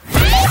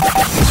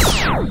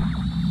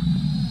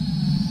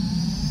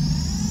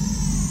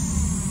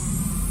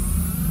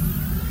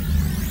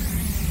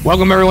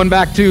Welcome everyone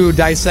back to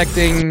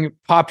Dissecting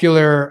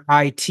Popular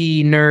IT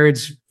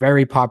Nerds.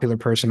 Very popular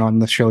person on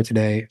the show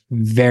today.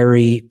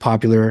 Very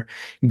popular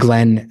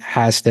Glenn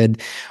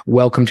Hasteadt.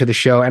 Welcome to the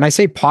show. And I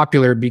say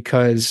popular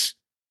because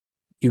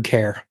you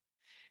care.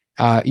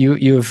 I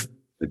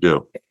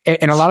do.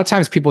 And a lot of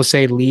times people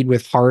say lead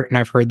with heart, and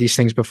I've heard these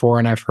things before.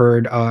 And I've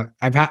heard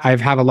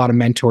I've had a lot of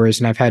mentors,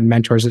 and I've had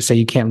mentors that say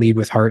you can't lead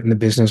with heart in the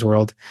business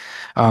world.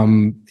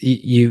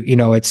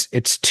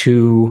 It's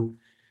too.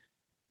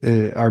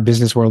 Our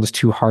business world is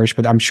too harsh,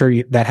 but I'm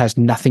sure that has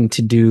nothing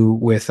to do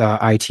with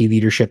IT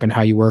leadership and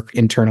how you work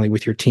internally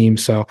with your team.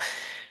 So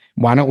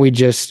why don't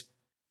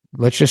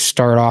let's just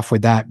start off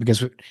with that,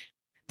 because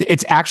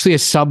it's actually a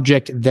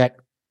subject that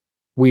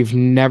we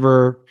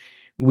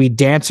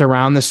dance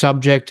around the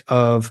subject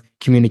of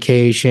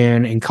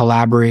communication and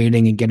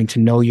collaborating and getting to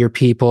know your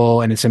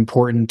people. And it's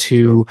important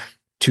to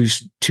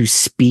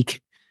speak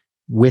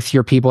with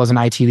your people as an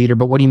IT leader.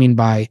 But what do you mean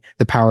by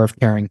the power of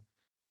caring?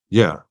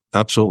 Yeah.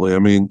 Absolutely. I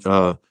mean,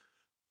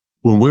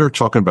 when we're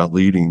talking about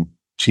leading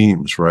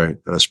teams, right,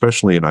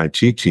 especially in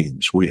IT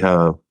teams, we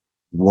have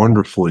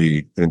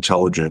wonderfully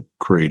intelligent,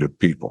 creative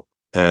people.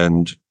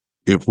 And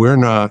if we're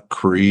not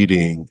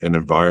creating an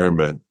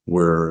environment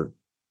where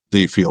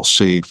they feel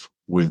safe,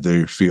 where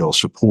they feel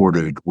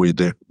supported, where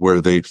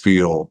they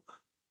feel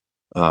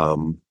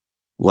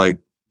like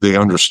they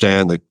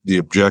understand the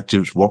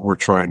objectives, what we're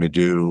trying to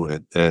do,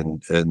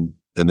 and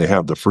they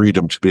have the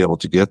freedom to be able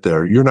to get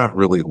there, you're not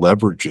really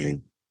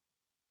leveraging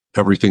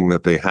everything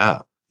that they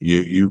have.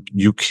 You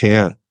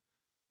can't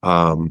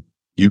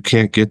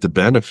get the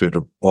benefit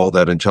of all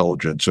that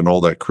intelligence and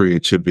all that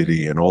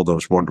creativity and all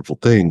those wonderful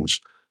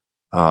things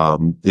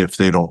if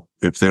they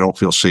don't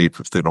feel safe,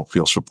 if they don't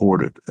feel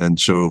supported. And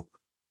so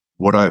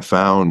what I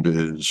found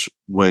is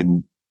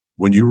when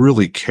you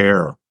really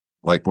care,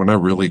 like when I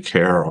really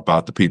care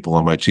about the people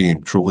on my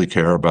team, truly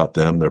care about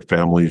them, their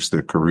families,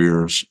 their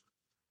careers,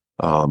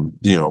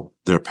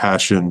 their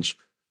passions.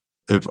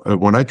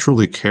 When I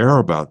truly care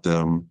about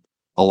them,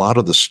 a lot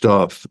of the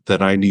stuff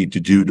that I need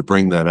to do to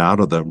bring that out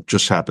of them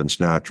just happens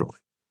naturally.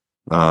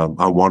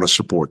 I want to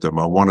support them.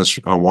 I want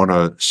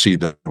to see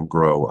them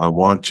grow. I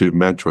want to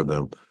mentor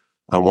them.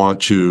 I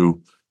want to,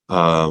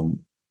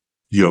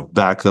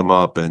 back them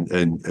up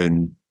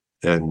and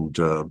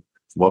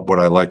what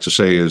I like to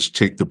say is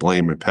take the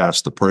blame and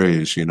pass the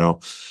praise.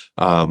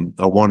 I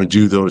want to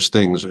do those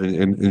things.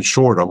 In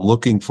short, I'm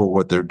looking for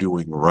what they're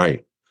doing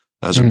right,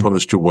 as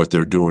opposed to what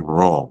they're doing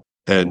wrong.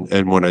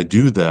 And when I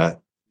do that,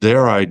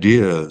 their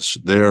ideas,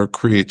 their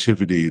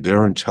creativity,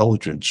 their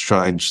intelligence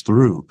shines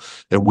through,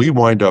 and we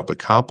wind up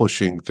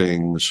accomplishing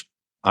things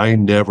I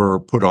never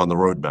put on the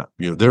roadmap.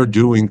 They're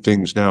doing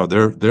things now.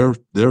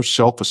 They're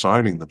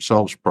self-assigning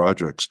themselves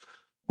projects.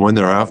 When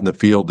they're out in the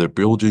field, they're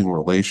building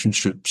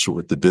relationships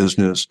with the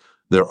business.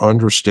 They're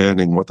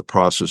understanding what the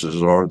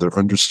processes are. They're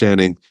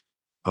understanding,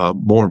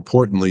 more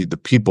importantly, the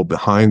people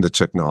behind the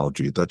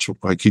technology. That's what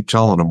I keep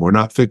telling them. We're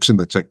not fixing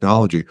the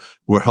technology.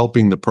 We're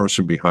helping the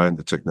person behind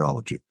the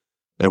technology.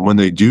 And when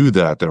they do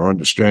that, they're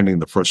understanding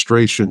the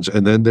frustrations,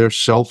 and then they're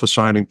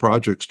self-assigning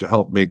projects to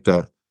help make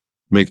that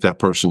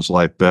person's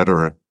life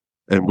better.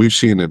 And we've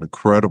seen an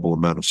incredible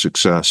amount of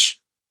success,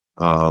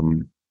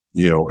 and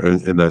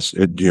that's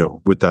it,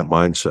 with that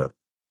mindset.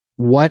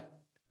 What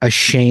a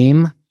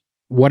shame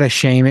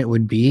it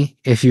would be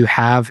if you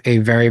have a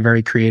very,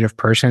 very creative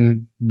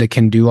person that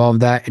can do all of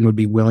that and would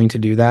be willing to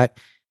do that,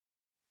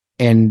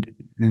 and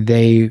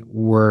they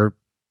were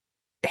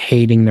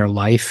hating their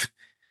life,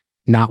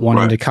 not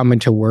wanting to come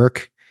into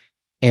work,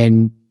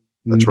 and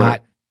that's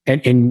not,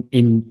 right. and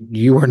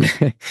you were,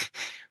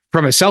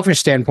 from a selfish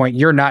standpoint,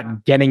 you're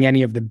not getting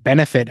any of the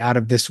benefit out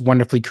of this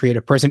wonderfully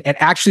creative person. It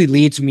actually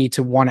leads me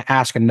to want to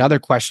ask another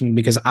question,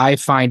 because I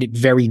find it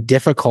very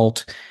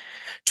difficult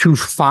to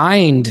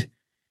find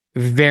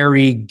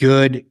very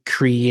good,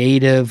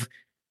 creative,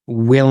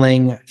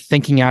 willing,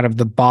 thinking out of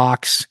the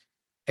box,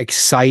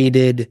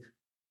 excited,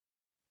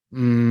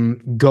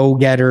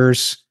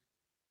 go-getters.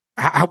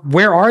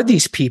 Where are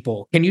these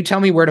people? Can you tell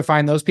me where to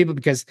find those people?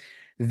 Because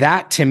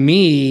that, to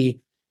me,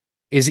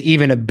 is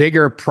even a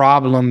bigger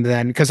problem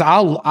than, because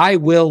I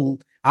will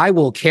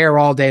care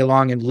all day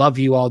long and love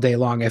you all day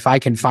long if I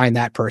can find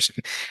that person.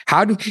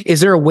 Is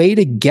there a way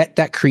to get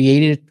that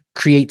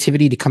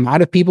creativity to come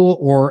out of people?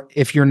 Or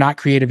if you're not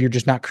creative, you're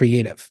just not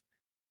creative?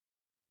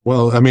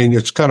 Well, I mean,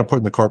 it's kind of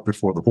putting the cart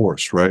before the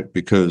horse, right?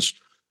 Because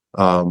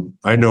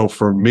I know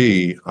for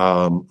me,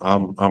 I'm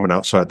an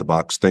outside the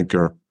box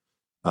thinker.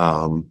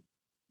 And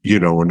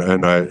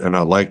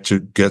I like to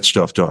get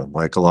stuff done,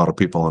 like a lot of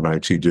people in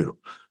IT do.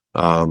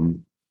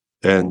 And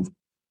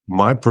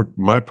my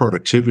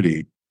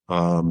productivity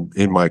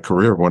in my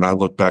career, when I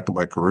look back at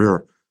my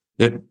career,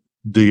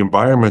 the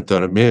environment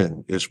that I'm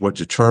in is what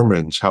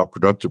determines how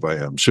productive I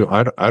am. So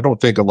I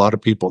don't think a lot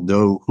of people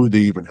know who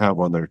they even have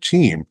on their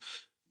team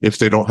if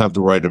they don't have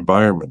the right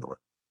environment,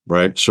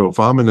 right? So if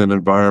I'm in an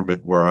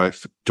environment where I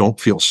don't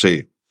feel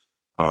safe,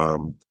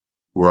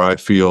 where I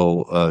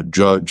feel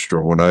judged,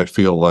 or when I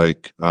feel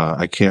like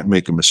I can't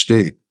make a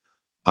mistake,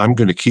 I'm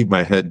going to keep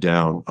my head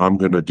down. I'm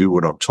going to do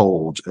what I'm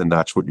told, and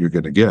that's what you're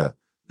going to get,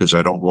 because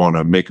I don't want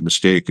to make a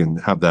mistake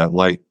and have that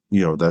light,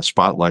 that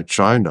spotlight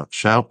shown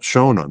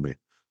on me.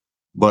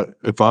 But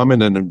if I'm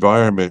in an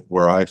environment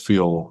where I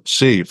feel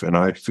safe and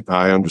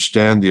I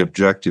understand the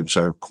objectives,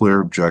 I have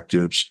clear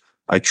objectives,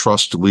 I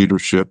trust the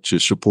leadership to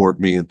support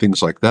me and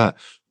things like that.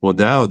 Well,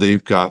 now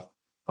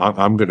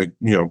I'm going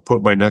to,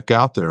 put my neck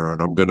out there,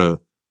 and I'm going to,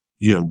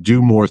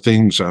 do more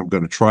things. I'm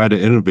going to try to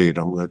innovate.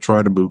 I'm going to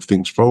try to move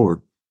things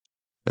forward.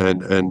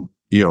 And,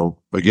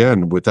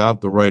 again,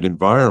 without the right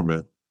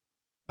environment,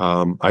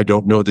 I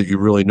don't know that you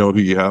really know who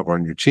you have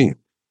on your team.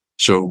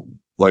 So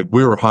like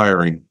we were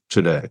hiring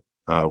today.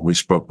 We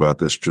spoke about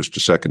this just a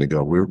second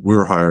ago.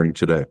 We're hiring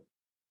today.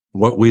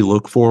 What we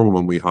look for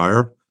when we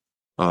hire,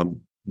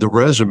 the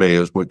resume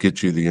is what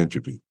gets you the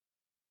interview,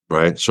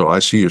 right? So I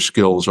see your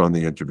skills on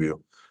the interview.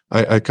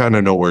 I kind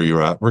of know where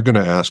you're at. We're going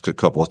to ask a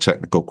couple of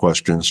technical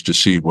questions to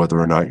see whether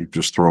or not you're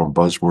just throwing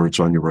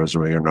buzzwords on your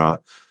resume or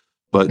not.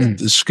 But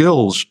the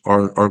skills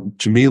are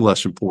to me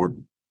less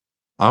important.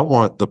 I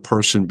want the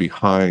person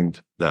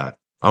behind that.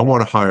 I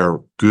want to hire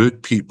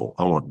good people.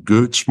 I want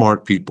good,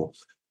 smart people.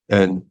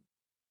 And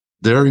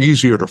they're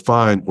easier to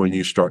find when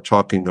you start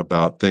talking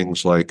about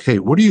things like, hey,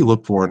 what do you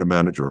look for in a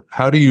manager?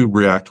 How do you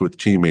react with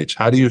teammates?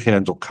 How do you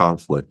handle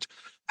conflict?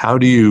 How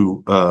do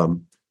you,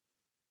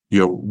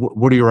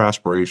 what are your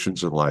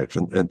aspirations in life,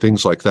 and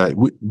things like that?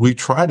 We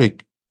try to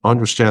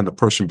understand the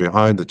person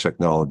behind the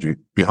technology,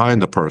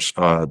 behind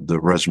the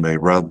resume,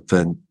 rather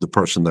than the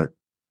person that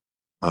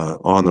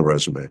on the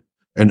resume.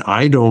 And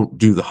I don't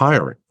do the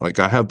hiring. Like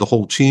I have the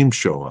whole team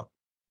show up.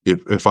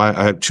 If I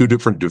have two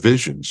different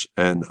divisions,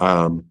 and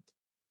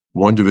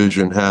one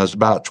division has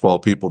about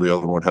 12 people, the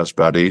other one has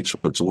about 8, so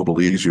it's a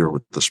little easier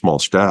with the small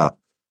staff.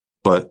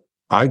 But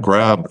I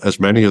grab as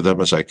many of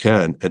them as I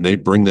can, and they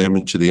bring them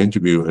into the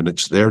interview, and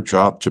it's their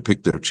job to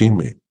pick their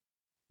teammate,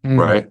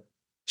 right?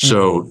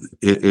 So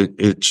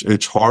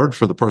it's hard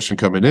for the person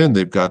coming in.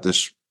 They've got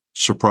this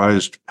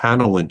surprised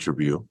panel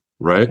interview,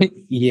 right?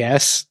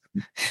 Yes.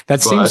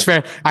 That seems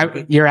fair. I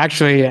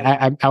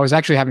was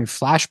actually having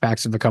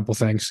flashbacks of a couple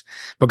things,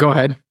 but go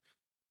ahead.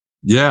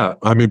 Yeah.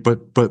 I mean,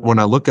 but when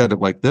I look at it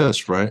like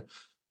this, right,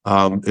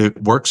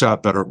 it works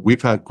out better.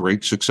 We've had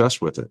great success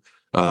with it,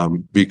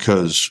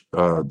 because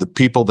the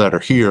people that are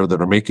here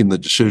that are making the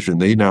decision,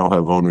 they now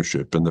have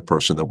ownership in the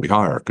person that we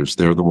hire, because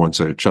they're the ones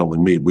that are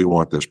telling me we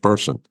want this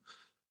person.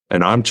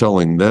 And I'm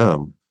telling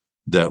them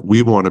that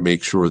we want to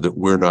make sure that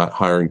we're not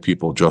hiring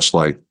people just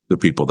like the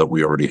people that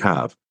we already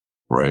have.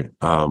 Right.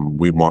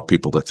 We want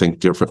people to think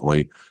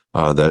differently,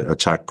 that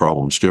attack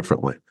problems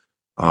differently.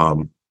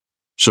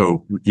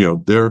 So,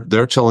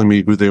 they're telling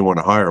me who they want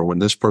to hire. When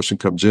this person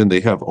comes in,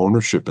 they have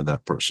ownership in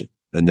that person.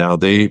 And now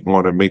they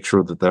want to make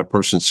sure that that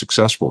person's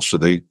successful. So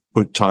they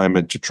put time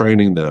into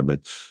training them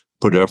and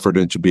put effort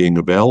into being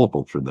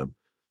available for them.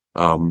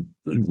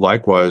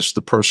 Likewise,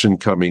 the person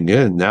coming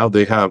in, now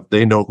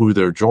they know who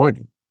they're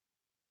joining.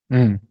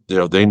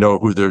 They know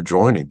who they're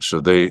joining. So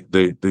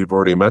they've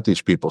already met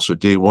these people. So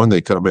day one, they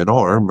come in, oh,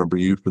 I remember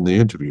you from the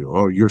interview.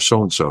 Oh, you're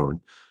so-and-so,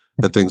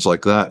 and things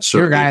like that. So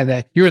you were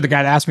the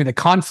guy that asked me the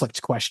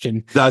conflict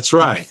question. That's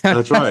right.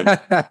 That's right.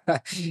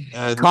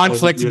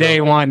 Conflict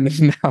day one.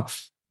 No.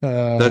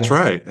 That's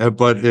right.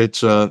 But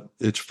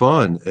it's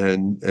fun.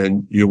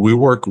 And we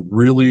work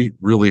really,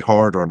 really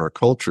hard on our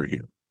culture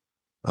here.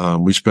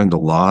 We spend a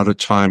lot of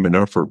time and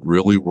effort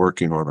really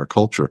working on our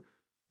culture.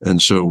 And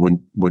so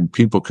when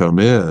people come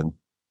in,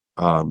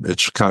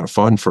 it's kind of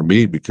fun for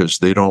me, because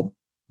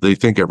they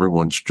think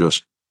everyone's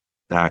just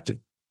acting,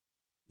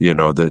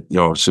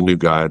 it's a new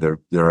guy.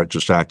 They're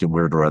just acting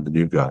weird around the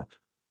new guy.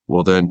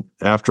 Well, then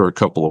after a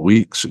couple of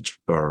weeks, it's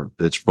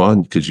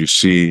fun, because you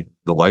see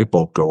the light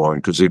bulb go on,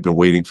 because they've been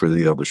waiting for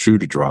the other shoe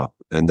to drop.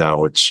 And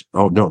now it's,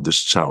 oh no,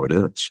 this is how it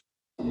is.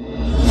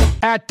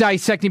 At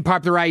Dissecting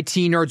Popular IT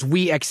Nerds,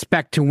 we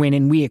expect to win,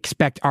 and we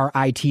expect our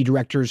IT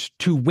directors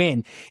to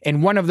win.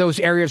 And one of those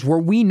areas where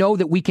we know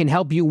that we can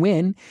help you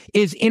win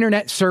is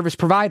internet service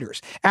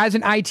providers. As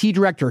an IT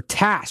director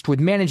tasked with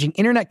managing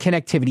internet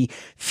connectivity,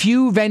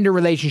 few vendor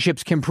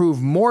relationships can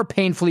prove more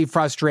painfully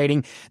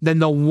frustrating than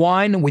the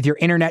one with your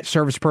internet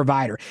service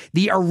provider.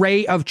 The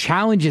array of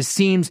challenges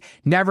seems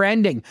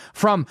never-ending,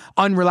 from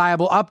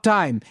unreliable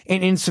uptime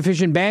and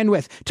insufficient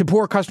bandwidth to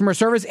poor customer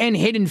service and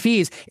hidden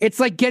fees. It's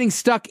like getting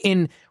stuck in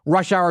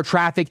rush hour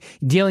traffic.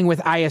 Dealing with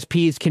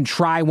ISPs can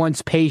try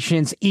one's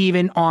patience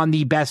even on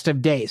the best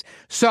of days.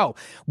 So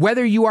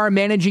whether you are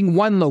managing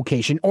one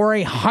location or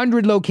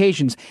 100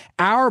 locations,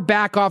 our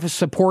back office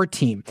support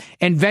team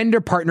and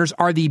vendor partners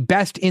are the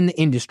best in the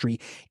industry.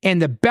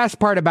 And the best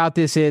part about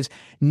this is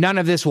none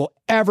of this will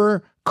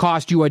ever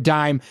cost you a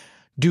dime,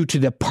 due to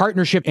the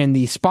partnership and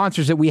the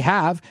sponsors that we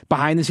have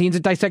behind the scenes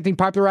at Dissecting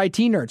Popular IT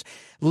Nerds.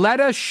 Let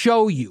us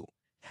show you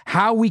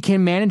how we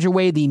can manage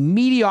away the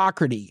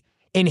mediocrity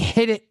and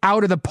hit it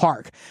out of the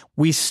park.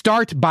 We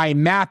start by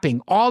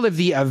mapping all of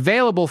the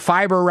available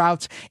fiber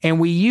routes, and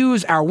we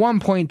use our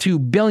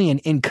 1.2 billion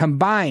in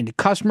combined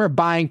customer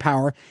buying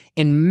power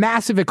and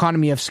massive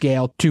economy of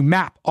scale to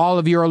map all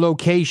of your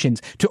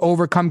locations, to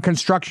overcome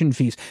construction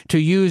fees, to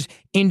use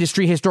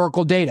industry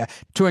historical data,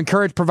 to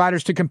encourage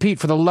providers to compete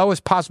for the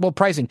lowest possible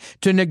pricing,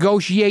 to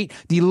negotiate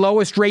the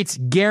lowest rates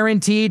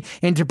guaranteed,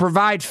 and to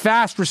provide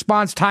fast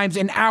response times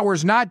in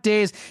hours, not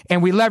days.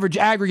 And we leverage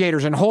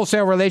aggregators and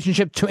wholesale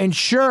relationships to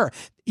ensure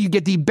you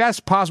get the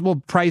best possible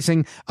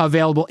pricing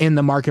available in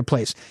the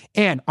marketplace.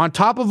 And on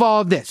top of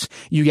all of this,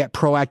 you get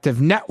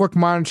proactive network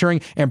monitoring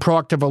and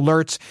proactive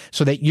alerts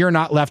so that you're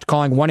not left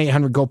calling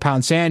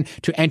 1-800-GO-POUND-SAND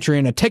to enter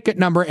in a ticket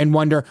number and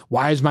wonder,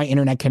 why is my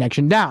internet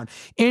connection down?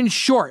 In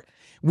short,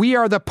 we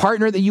are the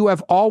partner that you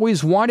have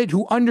always wanted,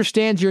 who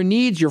understands your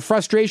needs, your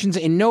frustrations,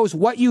 and knows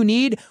what you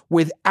need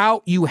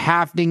without you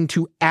having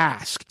to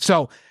ask.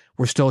 So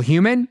we're still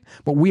human,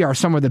 but we are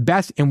some of the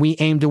best, and we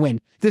aim to win.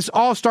 This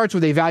all starts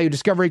with a value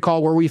discovery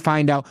call where we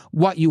find out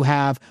what you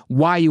have,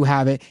 why you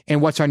have it,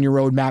 and what's on your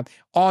roadmap.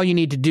 All you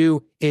need to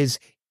do is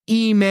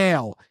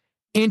email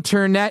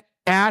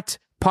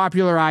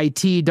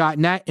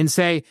internet@popularit.net and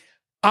say,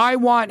 I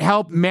want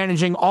help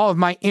managing all of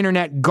my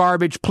internet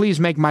garbage.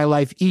 Please make my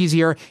life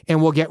easier,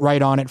 and we'll get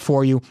right on it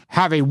for you.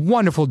 Have a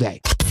wonderful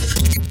day.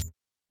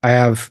 I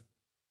have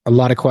a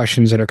lot of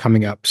questions that are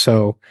coming up.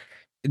 So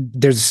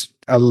there's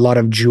a lot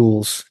of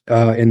jewels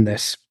in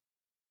this.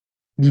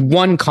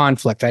 One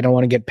conflict, I don't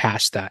want to get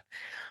past that.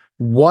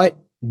 What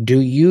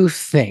do you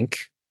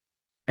think,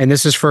 and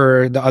this is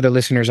for the other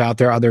listeners out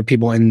there, other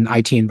people in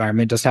IT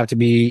environment, doesn't have to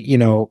be,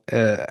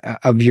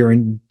 of your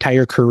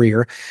entire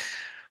career.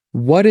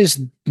 What is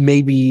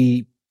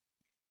maybe,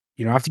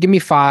 you don't have to give me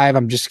 5,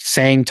 I'm just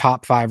saying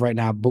top 5 right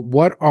now, but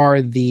what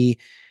are the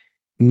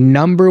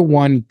number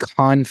one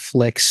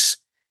conflicts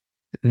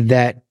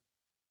that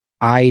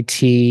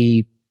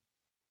IT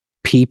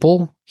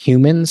people,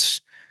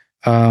 humans,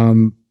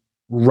 run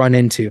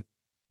into,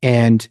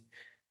 and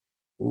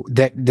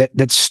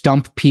that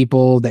stump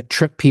people, that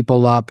trip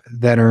people up,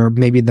 that are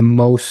maybe the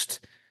most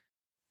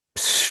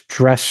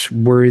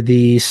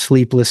stress-worthy,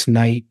 sleepless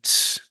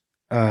nights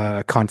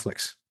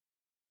conflicts?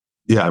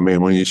 Yeah, I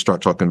mean, when you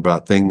start talking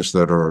about things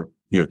that are,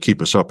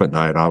 keep us up at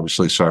night,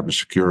 obviously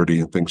cybersecurity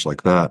and things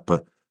like that.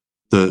 But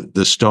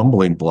the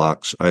stumbling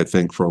blocks, I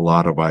think, for a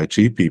lot of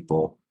IT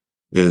people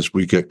is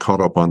we get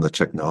caught up on the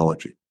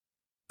technology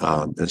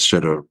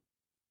instead of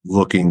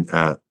looking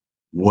at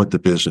what the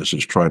business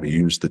is trying to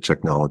use the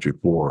technology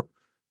for,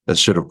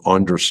 instead of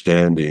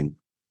understanding,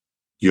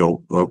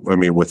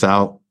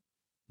 without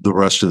the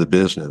rest of the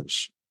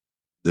business,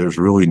 there's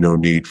really no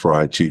need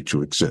for IT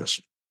to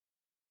exist,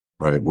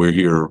 right? We're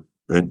here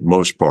in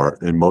most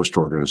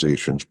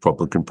organizations,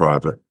 public and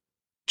private,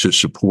 to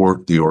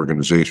support the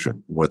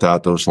organization.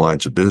 Without those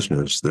lines of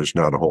business, there's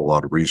not a whole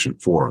lot of reason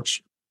for us.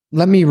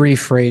 Let me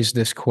rephrase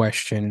this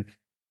question,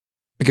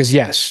 because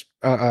yes,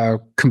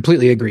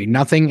 completely agree.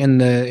 Nothing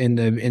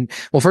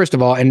well, first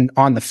of all, and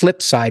on the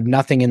flip side,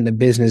 nothing in the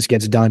business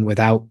gets done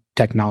without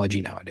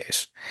technology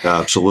nowadays.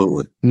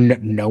 Absolutely.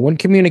 No one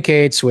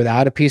communicates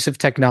without a piece of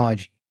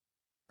technology.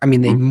 I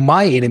mean, they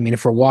might. I mean,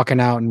 if we're walking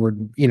out and we're,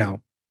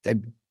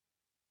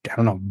 I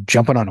don't know,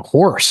 jumping on a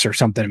horse or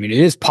something. I mean, it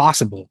is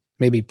possible.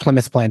 Maybe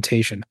Plymouth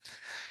Plantation.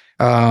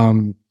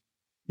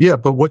 Yeah,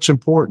 but what's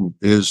important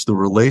is the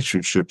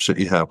relationships that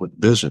you have with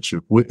business.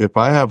 If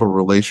I have a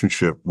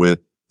relationship with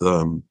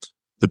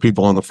the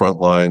people on the front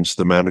lines,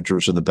 the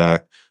managers in the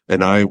back,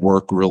 and I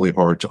work really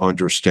hard to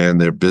understand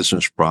their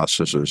business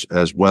processes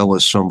as well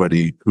as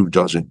somebody who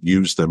doesn't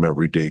use them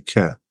every day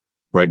can,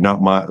 right?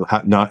 Not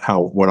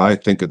what I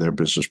think of their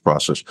business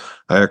process.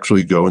 I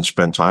actually go and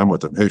spend time with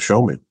them. Hey,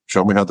 show me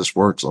how this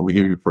works. Let me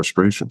hear your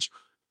frustrations,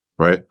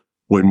 right?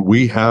 When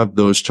we have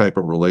those type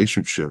of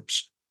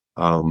relationships,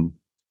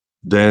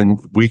 then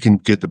we can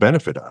get the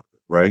benefit out of it,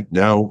 right?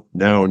 Now,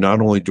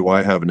 not only do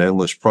I have an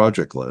endless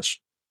project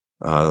list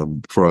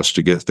for us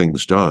to get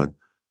things done,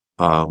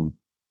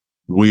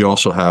 we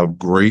also have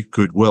great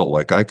goodwill.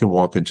 Like I can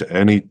walk into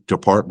any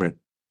department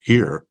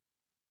here.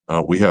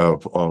 We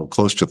have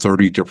close to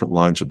 30 different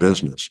lines of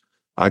business.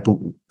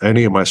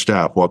 Any of my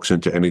staff walks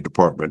into any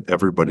department,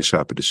 everybody's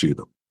happy to see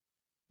them.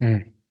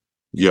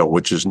 Yeah,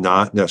 which is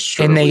not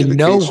necessarily and they the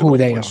know case who in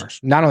they places. are.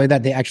 Not only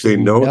that, they actually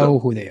know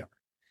who they are.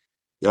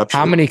 Absolutely.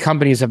 How many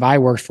companies have I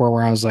worked for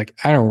where I was like,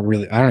 I don't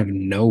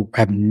even know,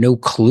 I have no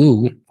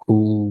clue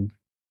who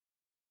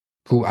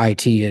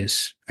IT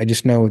is. I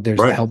just know there's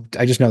a help.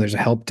 I just know there's a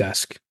help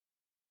desk.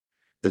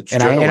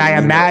 I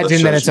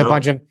imagine that it's a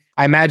bunch of.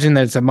 I imagine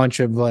that it's a bunch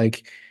of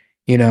like,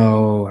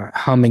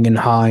 humming and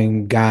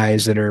hawing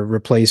guys that are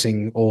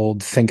replacing old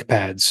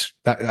ThinkPads.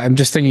 I'm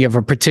just thinking of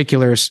a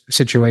particular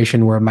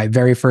situation where my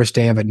very first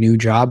day of a new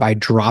job, I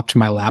dropped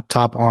my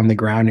laptop on the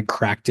ground and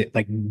cracked it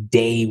like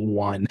day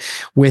one.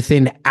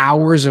 Within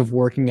hours of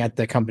working at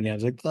the company, I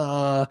was like,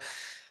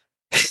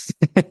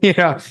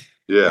 Yeah.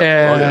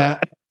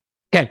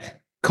 Okay.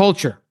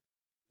 Culture.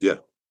 Yeah.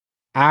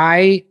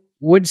 I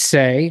would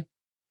say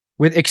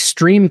with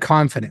extreme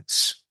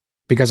confidence,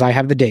 because I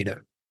have the data,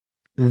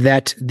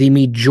 that the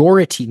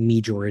majority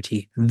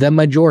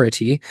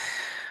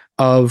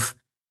of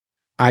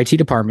IT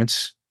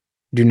departments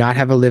do not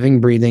have a living,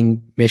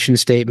 breathing mission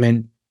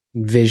statement,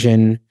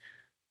 vision,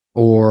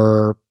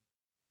 or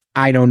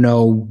I don't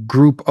know,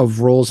 group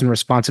of roles and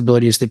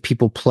responsibilities that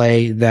people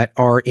play that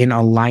are in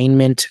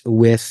alignment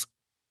with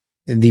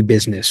the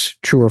business.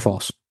 True or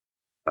false?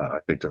 I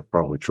think that's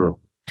probably true.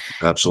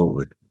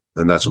 Absolutely.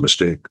 And that's a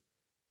mistake.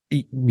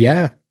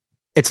 Yeah.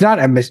 It's not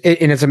and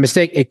it's a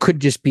mistake. It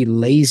could just be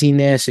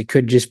laziness. It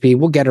could just be,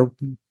 we'll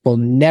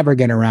never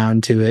get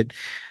around to it,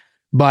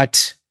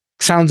 but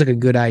sounds like a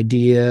good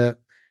idea.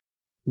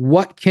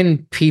 What's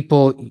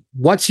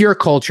your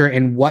culture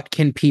and what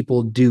can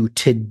people do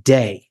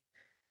today?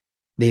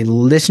 They're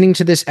listening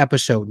to this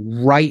episode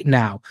right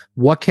now.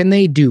 What can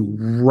they do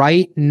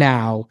right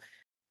now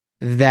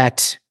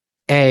that,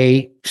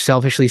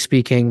 selfishly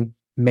speaking,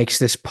 makes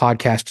this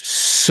podcast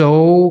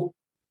so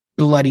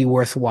bloody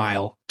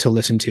worthwhile to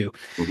listen to?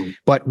 Mhm.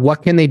 But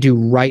what can they do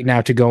right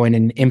now to go in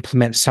and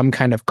implement some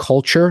kind of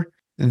culture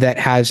that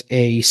has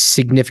a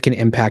significant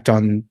impact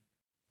on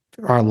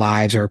our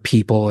lives, our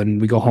people,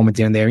 and we go home at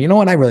the end there, you know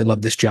what, I really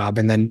love this job,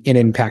 and then it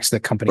impacts the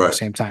company at the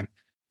same time.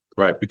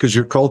 Right. Because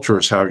your culture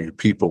is how your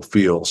people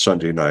feel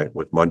Sunday night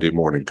with Monday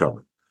morning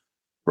coming.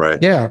 Right.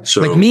 Yeah.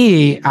 So like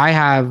me, I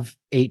have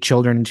 8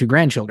 children and 2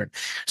 grandchildren.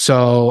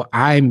 So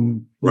I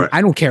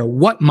don't care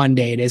what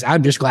Monday it is.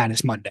 I'm just glad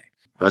it's Monday.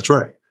 That's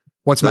right.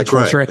 What's my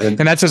culture? Right. And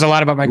that says a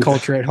lot about my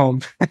culture at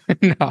home.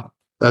 No.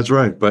 That's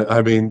right. But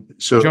I mean,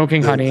 so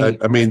joking, honey.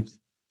 I mean,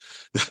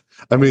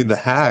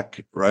 the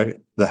hack, right?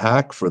 The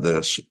hack for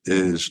this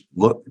is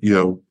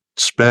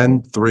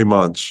spend 3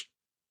 months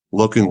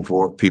looking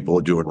for what people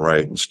are doing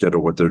right instead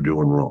of what they're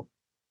doing wrong.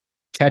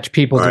 Catch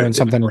people doing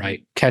something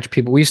right. Catch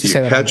people. We used to say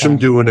that. Catch them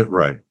doing it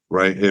right,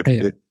 right?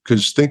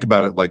 Because think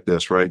about it like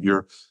this, right?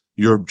 Your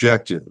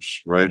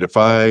objectives, right? If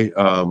I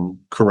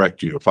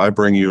correct you, if I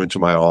bring you into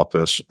my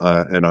office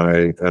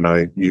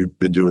and you've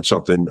been doing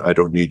something I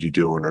don't need you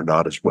doing or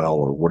not as well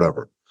or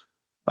whatever,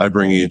 I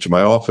bring you into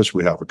my office,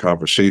 we have a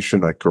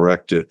conversation, I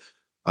correct it.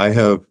 I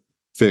have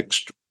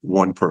fixed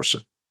one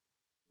person,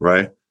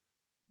 right?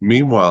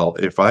 Meanwhile,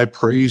 if I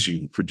praise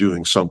you for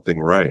doing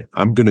something right,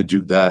 I'm going to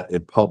do that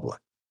in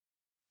public.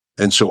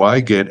 And so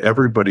I get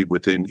everybody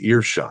within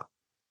earshot.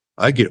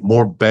 I get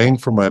more bang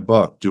for my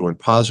buck doing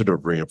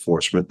positive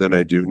reinforcement than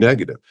I do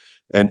negative.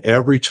 And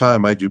every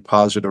time I do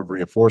positive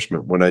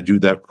reinforcement, when I do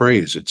that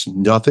praise, it's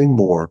nothing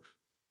more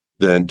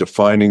than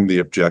defining the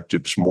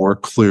objectives more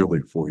clearly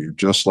for you,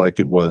 just like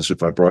it was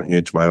if I brought you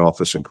into my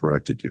office and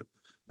corrected you.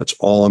 That's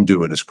all I'm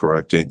doing is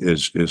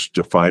is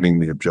defining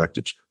the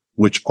objectives,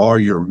 which are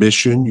your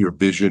mission, your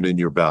vision, and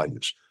your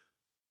values.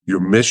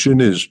 Your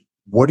mission is,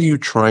 what are you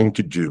trying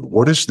to do?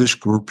 What is this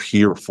group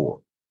here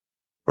for?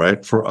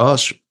 Right? For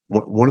us,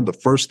 one of the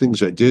first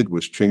things I did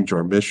was change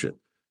our mission.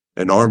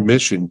 And our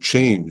mission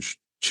changed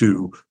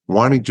to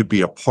wanting to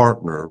be a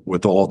partner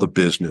with all the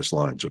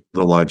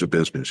lines of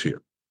business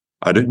here.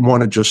 I didn't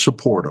want to just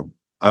support them.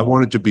 I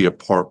wanted to be a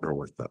partner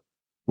with them.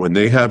 When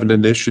they have an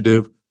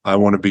initiative, I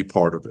want to be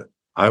part of it.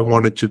 I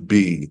wanted to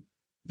be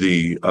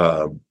the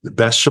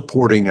best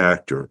supporting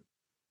actor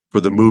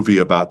for the movie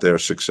about their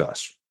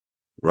success,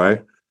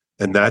 right?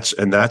 And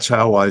that's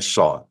how I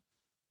saw it.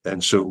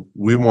 And so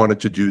we wanted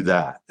to do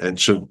that. And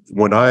so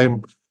when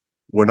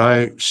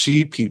I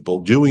see people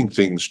doing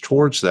things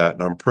towards that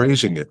and I'm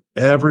praising it,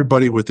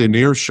 everybody within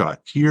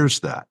earshot hears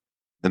that.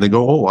 And they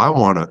go, oh, I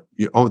want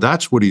to,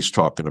 that's what he's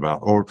talking about,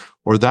 or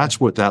that's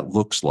what that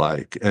looks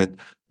like. And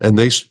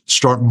they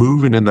start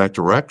moving in that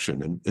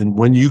direction. And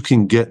when you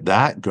can get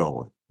that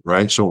going,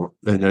 right? So,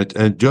 and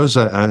it does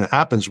that, and it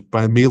happens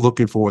by me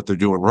looking for what they're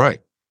doing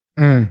right.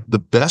 The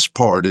best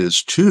part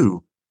is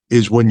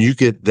when you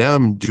get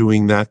them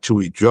doing that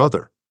to each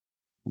other.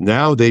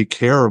 Now they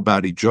care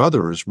about each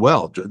other as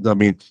well. I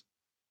mean,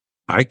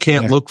 I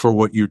can't look for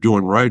what you're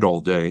doing right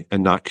all day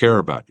and not care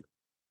about you.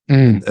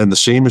 And the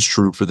same is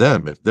true for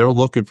them. If they're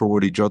looking for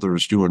what each other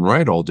is doing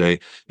right all day,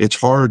 it's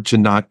hard to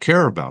not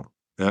care about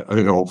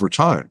them over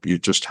time.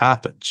 It just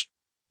happens,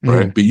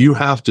 right? But you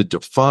have to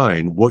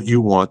define what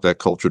you want that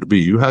culture to be.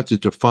 You have to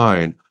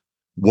define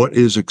what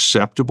is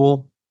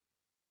acceptable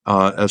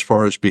as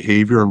far as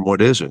behavior and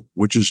what isn't,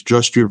 which is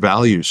just your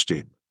value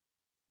statement,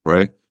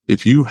 right?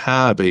 If you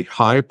have a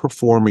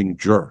high-performing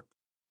jerk,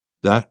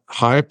 that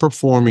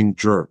high-performing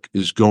jerk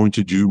is going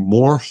to do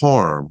more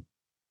harm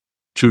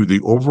to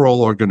the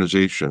overall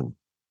organization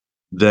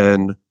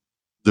than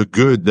the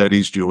good that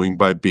he's doing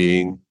by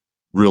being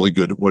really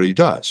good at what he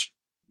does,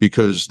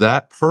 because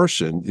that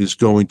person is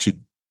going to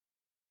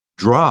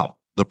drop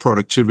the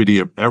productivity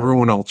of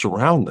everyone else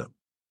around them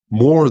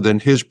more than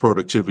his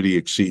productivity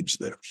exceeds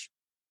theirs.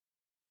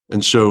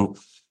 And so,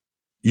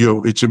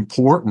 it's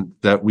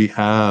important that we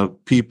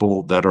have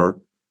people that are,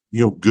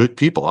 good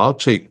people. I'll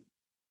take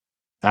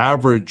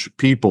average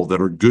people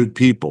that are good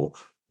people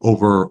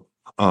over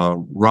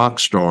rock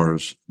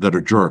stars that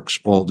are jerks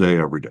all day,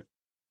 every day.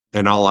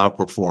 And I'll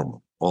outperform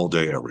them all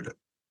day, every day.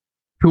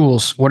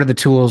 Tools. What are the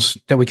tools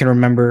that we can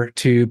remember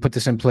to put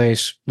this in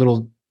place?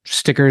 Little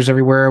stickers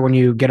everywhere. When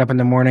you get up in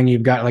the morning,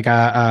 you've got like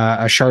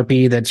a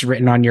Sharpie that's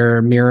written on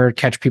your mirror,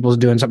 catch people's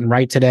doing something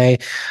right today.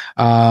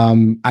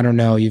 I don't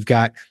know. You've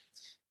got,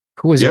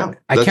 who was it? Yeah,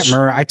 I can't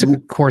remember. I took a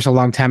course a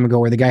long time ago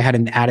where the guy had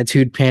an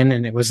attitude pin,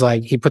 and it was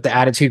like he put the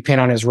attitude pin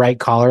on his right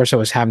collar, so it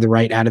was have the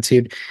right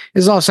attitude.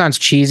 This all sounds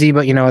cheesy,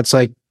 but it's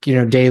like,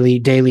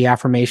 daily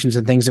affirmations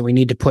and things that we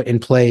need to put in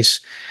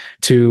place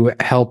to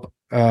help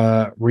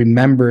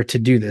remember to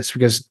do this,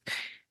 because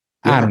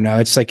I yeah, don't know,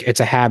 it's like it's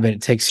a habit.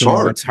 It takes, it's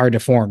hard. it's hard to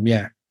form.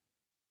 Yeah.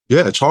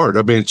 Yeah, it's hard.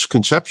 I mean, it's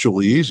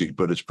conceptually easy,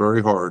 but it's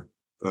very hard,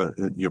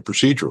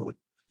 procedurally.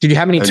 Did you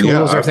have any And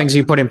tools or things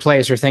you put in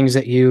place or things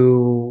that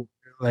you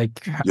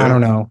like? I yeah,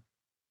 don't know.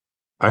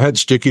 I had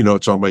sticky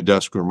notes on my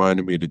desk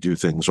reminding me to do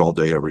things all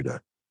day, every day.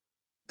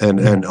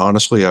 And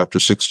honestly,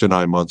 after 6 to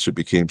 9 months, it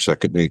became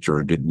second nature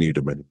and didn't need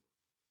them anymore.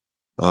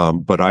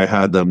 But I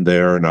had them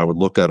there and I would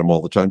look at them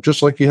all the time,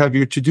 just like you have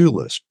your to-do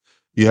list.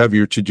 You have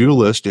your to-do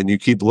list and you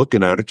keep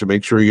looking at it to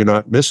make sure you're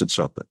not missing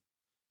something.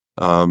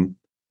 And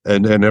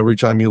every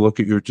time you look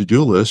at your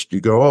to-do list, you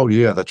go, oh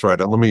yeah, that's right.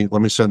 Let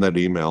me send that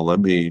email.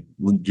 Let me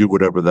do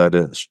whatever that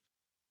is.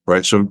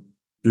 Right. So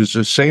it's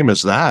the same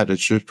as that.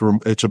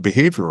 It's a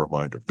behavior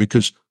reminder,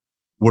 because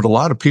what a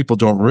lot of people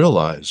don't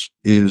realize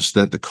is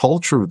that the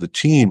culture of the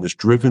team is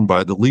driven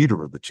by the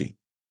leader of the team.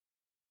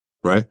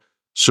 Right.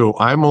 So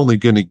I'm only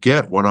going to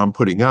get what I'm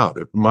putting out.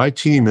 If my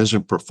team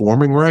isn't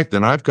performing right,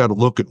 then I've got to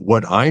look at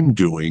what I'm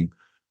doing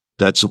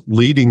that's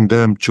leading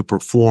them to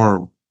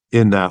perform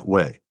in that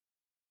way.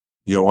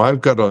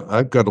 I've got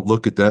to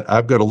look at that.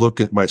 I've got to look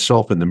at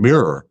myself in the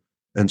mirror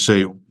and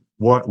say,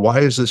 why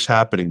is this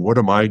happening? What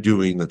am I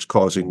doing that's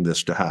causing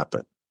this to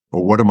happen?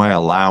 Or what am I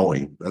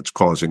allowing that's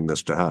causing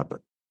this to happen?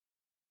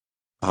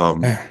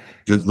 The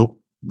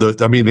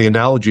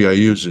analogy I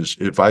use is,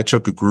 if I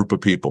took a group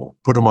of people,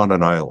 put them on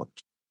an island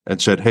and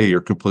said, hey,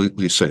 you're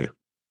completely safe.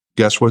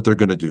 Guess what they're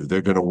going to do?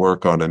 They're going to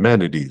work on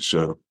amenities,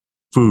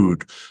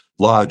 food,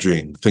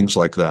 lodging, things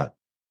like that.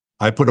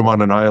 I put them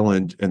on an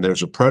island and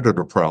there's a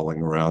predator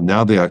prowling around.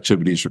 Now the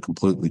activities are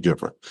completely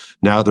different.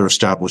 Now they're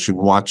establishing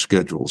watch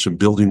schedules and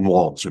building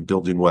walls and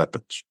building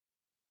weapons,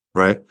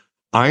 right?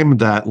 I'm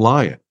that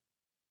lion.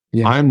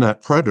 Yeah. I'm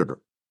that predator,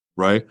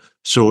 right?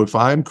 So if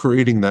I'm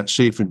creating that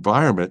safe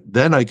environment,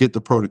 then I get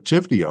the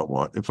productivity I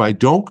want. If I'm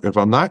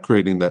not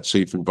creating that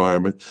safe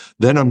environment,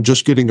 then I'm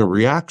just getting a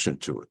reaction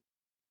to it.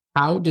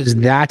 How does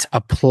that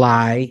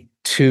apply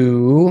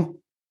to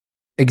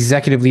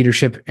executive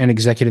leadership and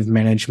executive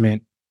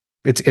management?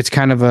 It's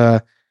kind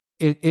of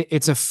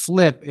it's a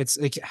flip. It's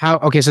like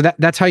so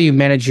that's how you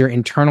manage your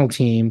internal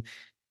team.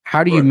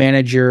 How do you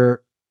manage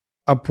your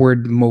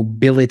upward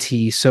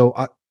mobility?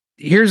 So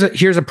here's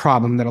a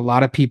problem that a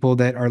lot of people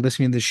that are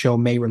listening to this show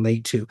may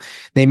relate to.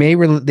 They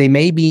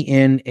may be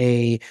in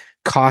a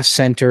cost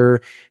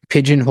center,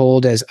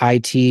 pigeonholed as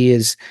IT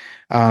is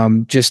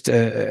just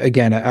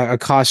again a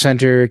cost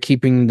center,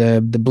 keeping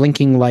the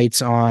blinking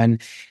lights on,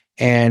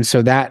 and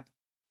so that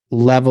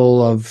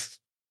level of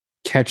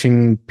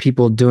catching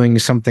people doing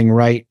something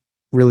right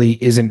really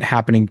isn't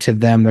happening to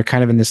them. They're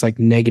kind of in this like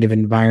negative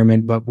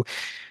environment, but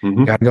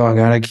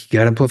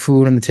gotta put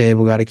food on the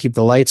table, gotta keep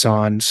the lights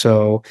on.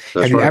 So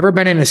have you ever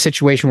been in a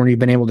situation where you've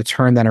been able to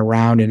turn that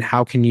around, and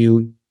how can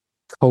you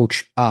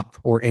coach up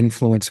or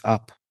influence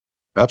up?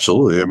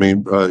 Absolutely. I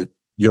mean,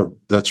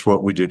 that's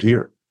what we did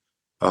here.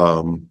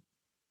 IT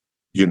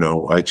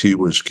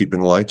was keeping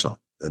the lights on,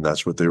 and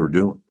that's what they were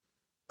doing.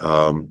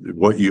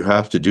 What you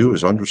have to do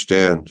is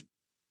understand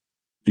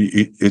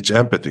it's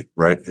empathy,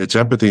 right? It's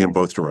empathy in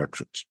both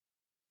directions.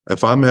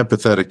 If I'm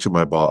empathetic to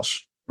my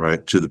boss,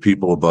 right, to the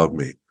people above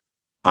me,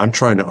 I'm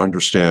trying to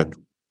understand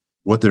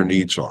what their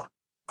needs are.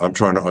 I'm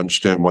trying to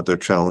understand what their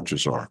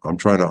challenges are. I'm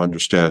trying to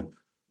understand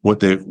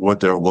what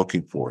they're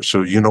looking for.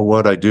 So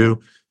what I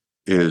do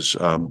is,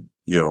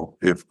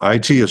 if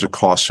IT is a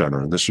cost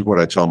center, and this is what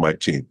I tell my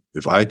team,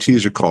 if IT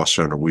is a cost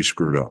center, we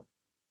screwed up.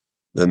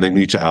 Then they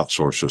need to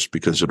outsource us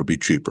because it'll be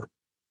cheaper,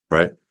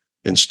 right?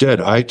 Instead,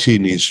 IT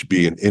needs to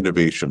be an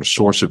innovation, a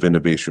source of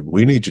innovation.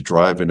 We need to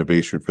drive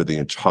innovation for the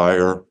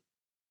entire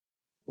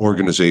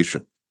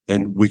organization.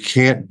 And we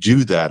can't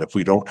do that if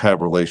we don't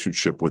have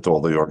relationship with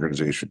all the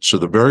organizations. So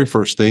the very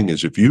first thing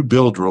is, if you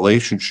build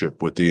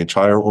relationship with the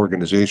entire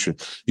organization,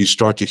 you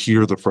start to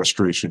hear the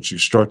frustrations, you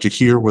start to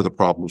hear where the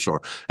problems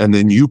are, and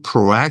then you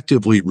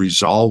proactively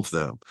resolve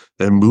them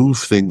and move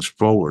things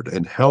forward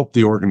and help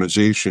the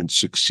organization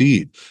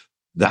succeed.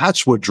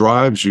 That's what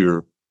drives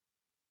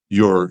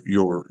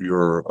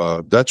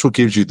that's what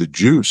gives you the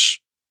juice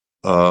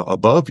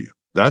above you.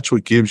 That's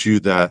what gives you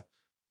that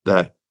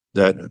power.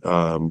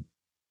 Now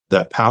I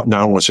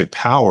don't want to say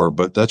power,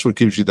 but that's what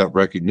gives you that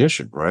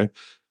recognition, right?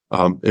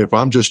 If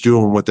I'm just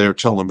doing what they're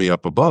telling me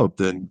up above,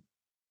 then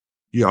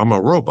I'm a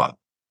robot.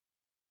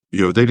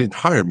 They didn't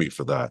hire me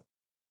for that.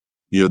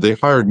 They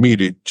hired me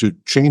to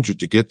change it,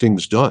 to get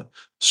things done.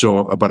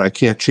 So, but I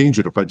can't change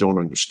it if I don't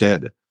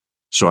understand it.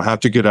 So I have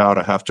to get out,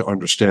 I have to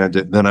understand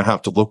it, and then I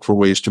have to look for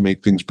ways to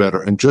make things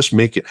better and just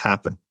make it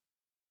happen.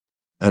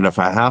 And if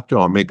I have to,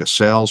 I'll make a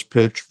sales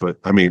pitch. But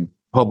I mean,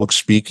 public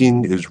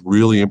speaking is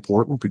really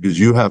important because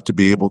you have to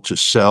be able to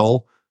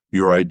sell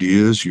your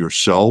ideas,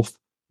 yourself,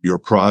 your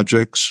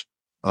projects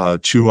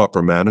to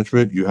upper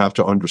management. You have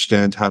to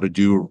understand how to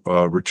do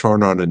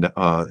return on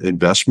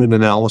investment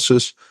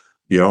analysis.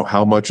 You know,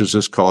 how much is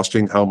this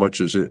costing? How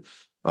much is it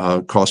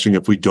costing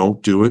if we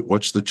don't do it?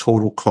 What's the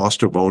total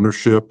cost of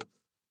ownership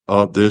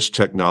of this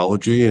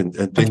technology and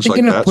I'm things like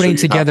thinking of that? putting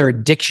So you have together a to,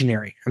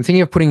 dictionary. I'm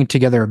thinking of putting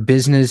together a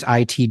business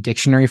IT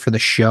dictionary for the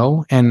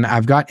show. And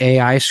I've got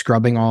AI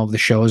scrubbing all of the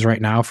shows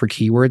right now for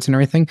keywords and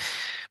everything.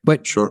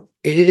 But sure.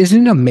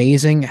 isn't it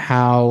amazing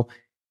how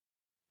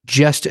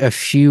just a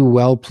few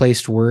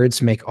well-placed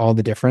words make all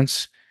the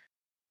difference?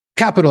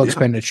 Capital Yeah.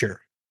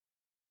 expenditure.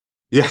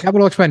 Yeah.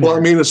 Capital expenditure. Well,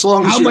 I mean, as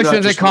long as How you're much not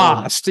does it just throwing,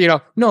 cost? You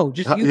know, no,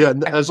 just use, yeah,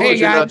 as long hey as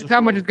you're not guys, just how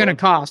much it's throwing going to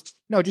cost?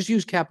 No, just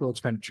use capital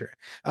expenditure.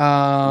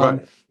 right.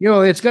 You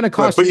know, it's going to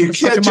cost But you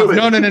this much a can't do month.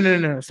 No, it. no, no, no,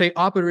 no, no. Say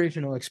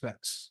operational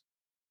expense.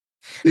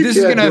 You This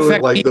is going can't to do it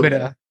affect like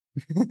the,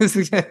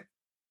 EBITDA.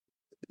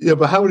 yeah,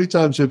 but how many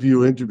times have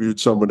you interviewed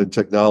someone in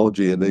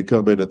technology and they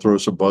come in and throw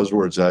some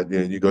buzzwords at you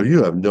and you go,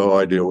 you have no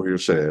idea what you're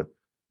saying,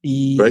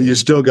 right? You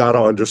still got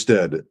to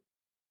understand it.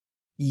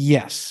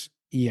 Yes,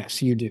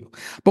 yes, you do.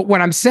 But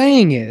what I'm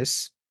saying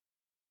is,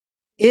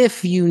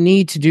 if you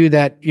need to do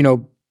that, you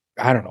know,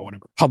 I don't know,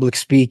 whatever, public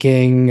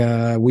speaking,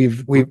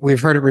 we've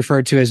heard it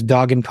referred to as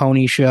dog and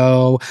pony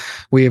show.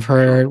 We've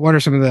heard what are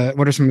some of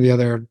the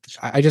other,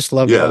 I just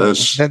love Yeah,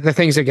 there's, the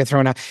things that get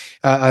thrown out.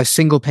 A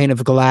single pane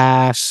of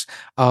glass,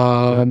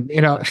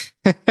 you know,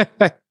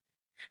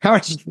 how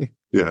much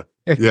yeah.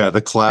 Yeah, the I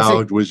say,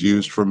 cloud was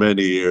used for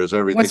many years.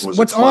 Everything was a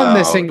what's on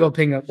the cloud. single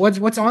pane of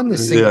what's on the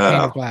single pane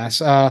Yeah, of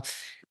glass?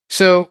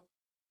 So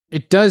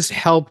it does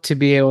help to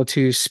be able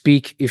to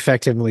speak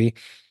effectively.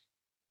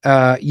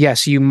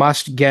 Yes, you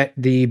must get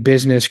the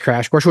business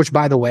crash course, which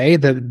by the way,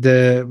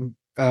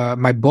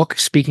 my book,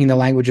 Speaking the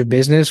Language of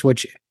Business,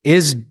 which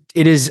is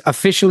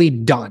officially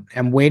done.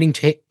 I'm waiting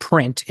to hit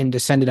print and to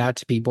send it out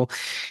to people.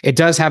 It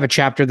does have a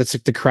chapter that's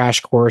like the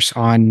crash course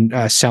on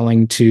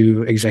selling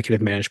to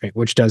executive management,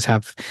 which does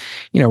have,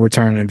 you know,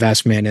 return on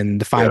investment and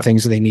the 5 yeah,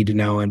 things that they need to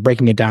know and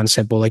breaking it down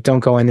simple. Like,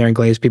 don't go in there and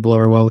glaze people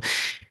over. Well,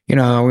 you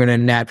know, we're going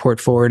to NAT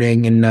port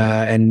forwarding and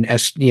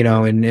you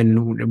know,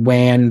 and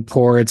WAN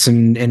ports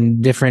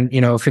and different, you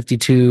know,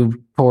 52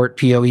 port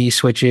PoE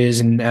switches.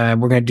 And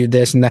we're going to do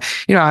this and that,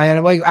 you know,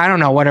 I don't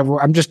know,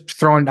 whatever. I'm just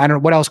throwing, I don't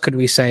know, what else could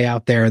we say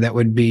out there that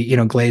would be, you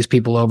know, glaze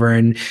people over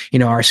and, you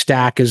know, our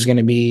stack is going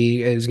to be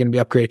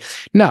upgraded.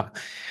 No.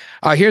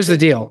 Here's the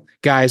deal,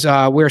 guys.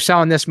 We're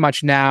selling this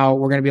much now.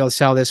 We're going to be able to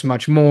sell this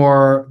much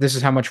more. This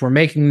is how much we're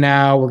making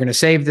now. We're going to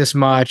save this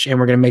much and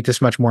we're going to make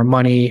this much more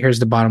money. Here's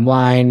the bottom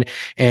line.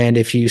 And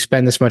if you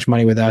spend this much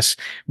money with us,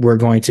 we're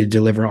going to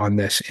deliver on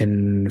this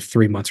in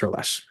 3 months or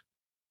less.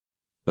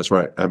 that's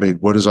right. I mean,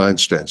 what does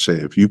Einstein say?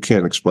 If you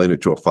can't explain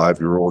it to a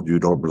 5-year-old, you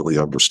don't really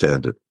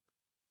understand it.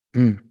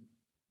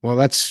 Well,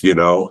 that's, You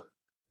know,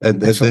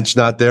 and excellent. it's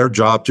not their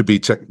job to be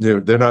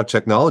they're not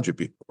technology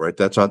people, right?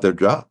 That's not their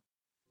job,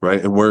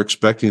 right? And we're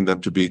expecting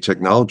them to be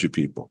technology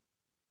people.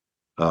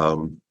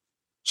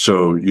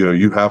 So, you know,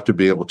 you have to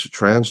be able to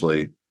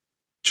translate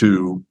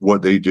to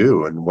what they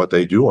do and what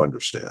they do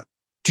understand.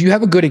 Do you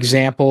have a good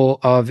example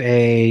of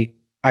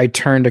I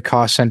turned a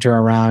cost center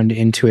around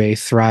into a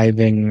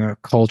thriving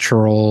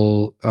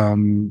cultural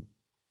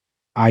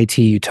IT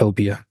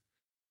utopia?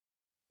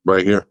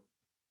 Right here.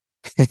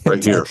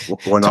 Right here.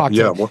 Talk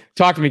to me.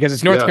 Talk to me, because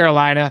it's North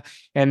Carolina,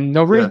 and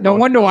no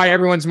wonder why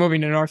everyone's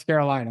moving to North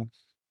Carolina.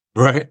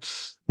 Right.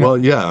 Well,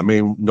 yeah. I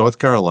mean, North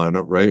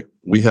Carolina, right?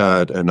 We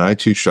had an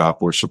IT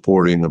shop. We're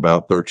supporting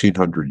about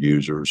 1,300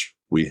 users.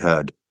 We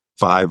had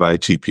 5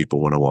 IT people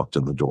when I walked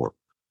in the door.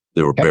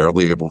 They were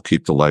barely able to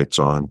keep the lights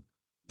on.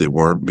 They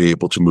weren't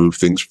able to move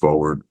things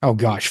forward. Oh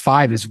gosh,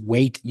 5 is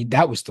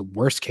that was the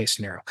worst case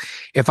scenario.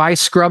 If I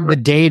scrub the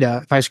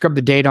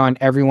data on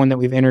everyone that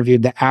we've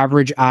interviewed, the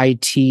average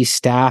IT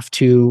staff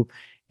to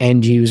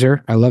end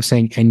user, I love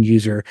saying end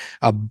user,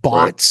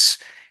 bots,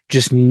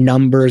 just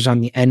numbers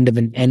on the end of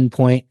an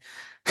endpoint.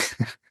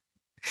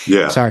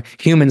 Yeah. Sorry,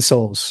 human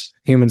souls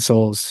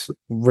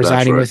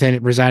residing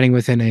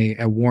within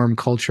a warm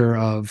culture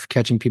of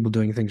catching people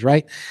doing things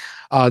right.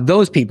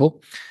 Those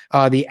people,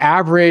 the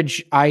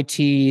average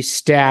IT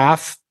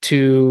staff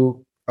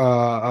to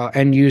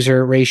end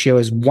user ratio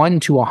is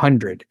 1 to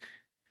 100.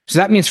 So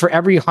that means for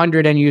every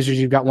 100 end users,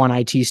 you've got 1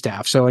 IT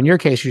staff. So in your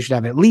case, you should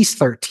have at least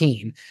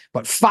 13,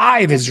 but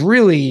 5 is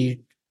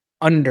really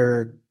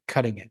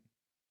undercutting it.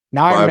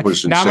 Now I'm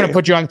going to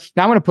put you on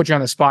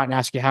the spot and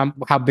ask you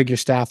how big your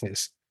staff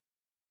is.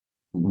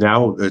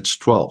 Now it's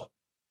 12.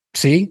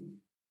 See?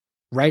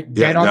 Right?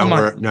 Yeah, dead on the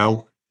money.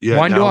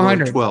 1 to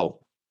 100. 12.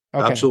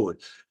 Okay. Absolutely.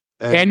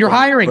 And you're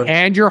hiring.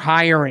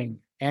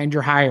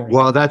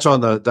 Well, that's on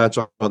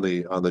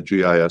the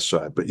GIS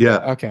side. But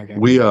yeah. Okay.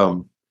 We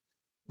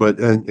but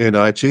in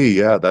IT,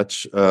 yeah,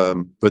 that's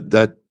but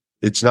that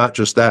it's not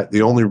just that.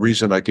 The only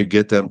reason I could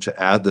get them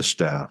to add the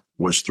staff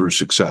was through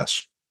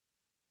success.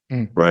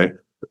 Right?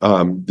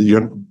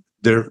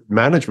 their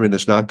management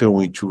is not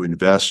going to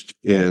invest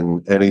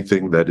in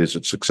anything that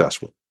isn't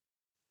successful,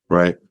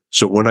 right?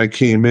 So when I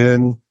came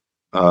in,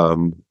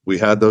 we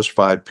had those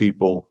 5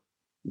 people.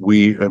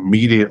 We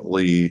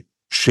immediately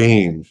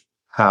changed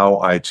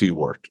how IT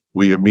worked.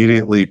 We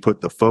immediately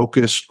put the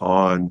focus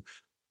on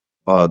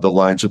the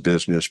lines of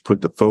business,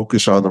 put the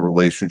focus on the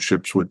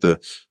relationships with the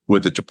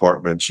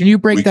departments. Can you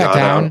break We that got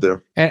down? out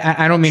there. And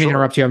I don't mean to Sure.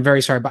 interrupt you. I'm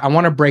very sorry, but I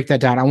want to break that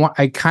down.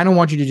 I kind of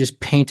want you to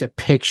just paint a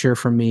picture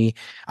for me.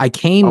 I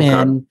came Okay.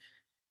 in,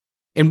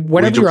 and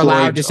whatever you're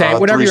allowed to say,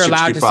 whatever you're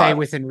allowed to say 365.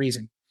 within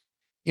reason.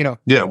 You know.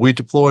 Yeah, we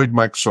deployed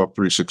Microsoft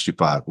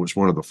 365. Was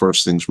one of the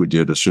first things we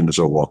did as soon as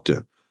I walked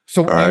in.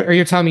 So All right. are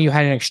you telling me you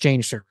had an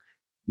Exchange server?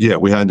 Yeah,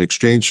 we had an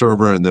Exchange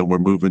server, and then we're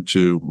moving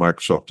to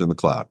Microsoft in the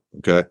cloud.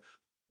 Okay.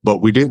 But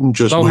we didn't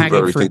just move Low-hanging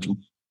everything fruit.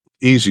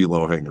 easy,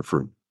 low hanging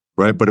fruit,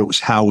 right? But it was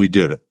how we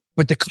did it.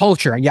 But the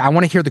culture, yeah, I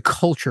want to hear the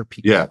culture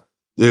piece. Yeah,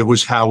 it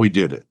was how we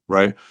did it,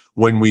 right?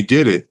 When we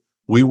did it,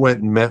 we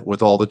went and met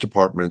with all the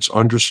departments,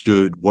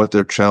 understood what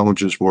their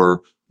challenges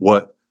were,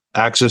 what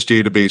access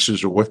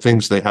databases or what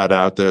things they had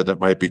out there that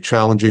might be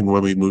challenging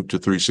when we moved to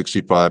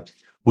 365.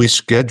 We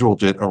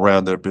scheduled it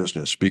around their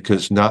business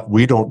because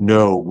we don't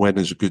know when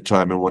is a good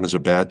time and when is a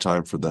bad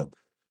time for them.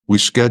 We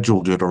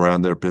scheduled it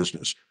around their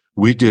business.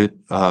 We did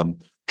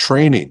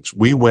trainings.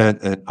 We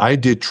went and I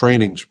did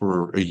trainings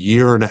for a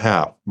year and a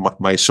half,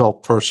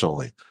 myself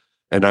personally.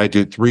 And I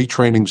did 3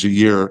 trainings a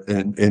year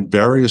in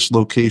various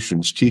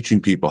locations,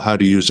 teaching people how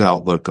to use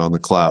Outlook on the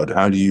cloud,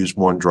 how to use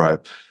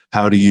OneDrive,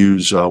 how to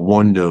use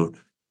OneNote,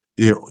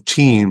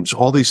 Teams,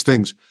 all these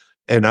things.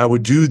 And I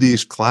would do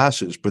these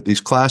classes, but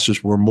these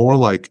classes were more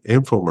like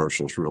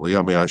infomercials, really.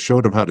 I mean, I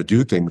showed them how to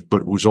do things,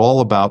 but it was all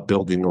about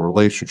building a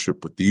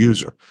relationship with the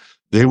user.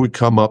 They would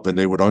come up and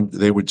they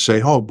would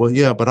say, "Oh, well,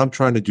 yeah, but I'm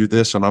trying to do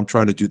this and I'm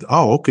trying to do that."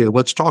 Oh, okay,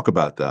 let's talk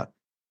about that.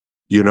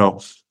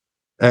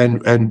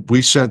 And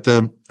we sent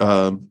them.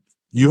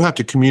 You have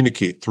to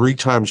communicate 3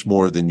 times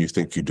more than you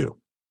think you do.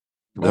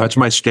 That's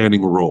my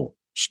standing rule.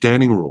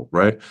 Standing rule,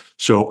 right?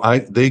 So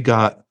they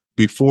got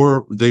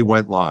before they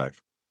went live.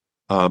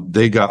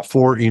 They got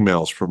 4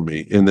 emails from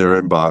me in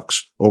their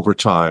inbox over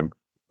time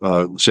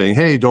saying,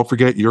 "Hey, don't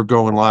forget you're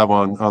going live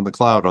on the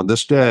cloud on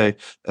this day,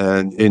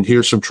 and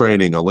here's some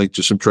training, a link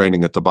to some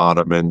training at the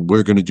bottom, and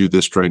we're going to do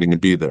this training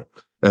and be there."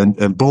 And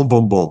boom,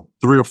 boom, boom,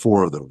 3 or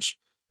 4 of those,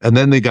 and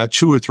then they got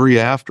 2 or 3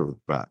 after the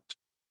fact,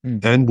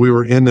 and we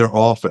were in their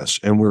office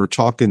and we were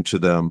talking to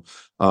them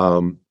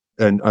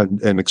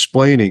and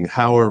explaining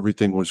how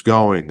everything was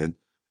going. And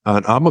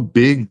I'm a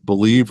big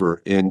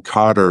believer in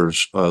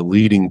Kotter's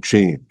leading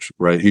change,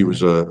 right? He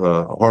was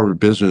a Harvard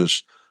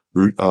business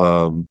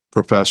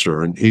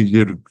professor, and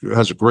he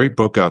has a great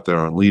book out there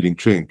on leading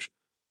change.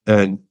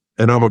 And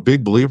I'm a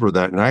big believer of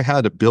that. And I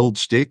had to build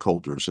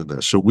stakeholders in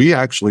this. So we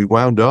actually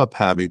wound up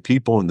having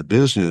people in the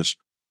business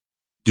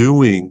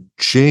doing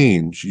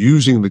change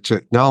using the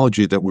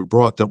technology that we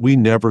brought that we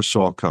never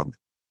saw coming.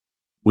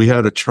 We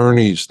had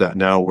attorneys that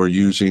now were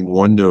using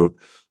OneNote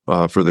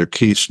for their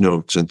case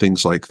notes and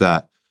things like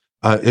that.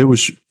 It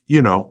was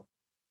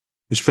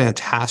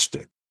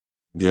fantastic,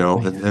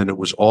 and it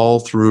was all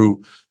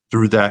through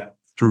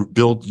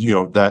build,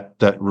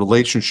 that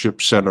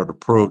relationship centered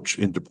approach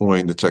in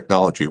deploying the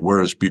technology.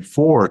 Whereas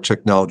before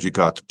technology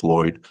got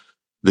deployed,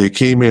 they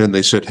came in,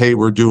 they said, "Hey,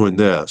 we're doing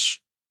this,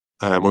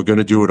 and we're going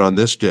to do it on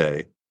this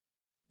day."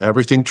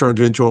 Everything turned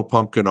into a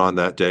pumpkin on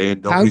that day,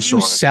 and nobody saw it. How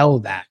did you sell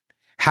that?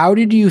 How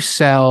did you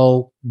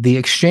sell the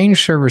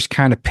Exchange servers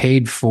kind of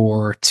paid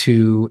for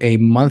to a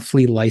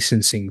monthly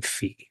licensing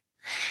fee?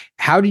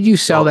 How did you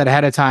sell that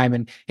ahead of time?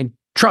 And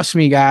trust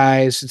me,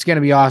 guys, it's going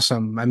to be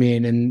awesome. I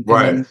mean, and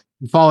then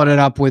followed it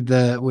up with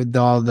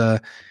all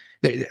the.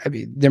 I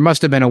mean, there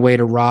must have been a way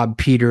to rob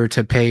Peter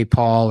to pay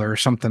Paul or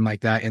something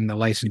like that in the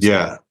licensing.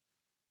 Yeah,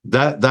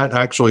 that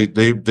actually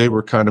they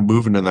were kind of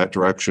moving in that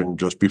direction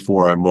just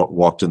before I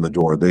walked in the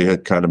door. They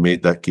had kind of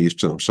made that case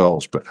to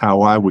themselves. But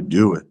how I would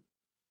do it,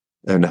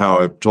 and how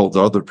I've told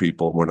other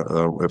people when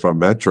if I'm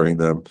mentoring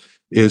them,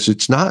 is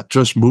it's not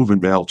just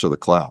moving mail to the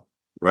cloud,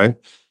 right?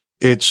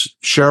 It's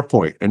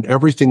SharePoint, and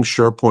everything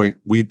SharePoint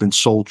we've been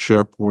sold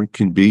SharePoint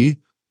can be.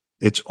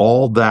 It's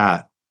all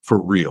that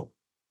for real.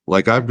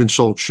 Like I've been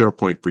sold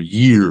SharePoint for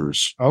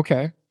years.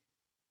 Okay.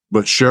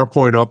 But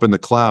SharePoint up in the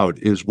cloud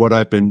is what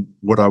I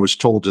was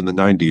told in the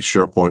 90s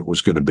SharePoint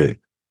was going to be.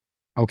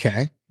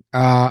 Okay.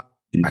 I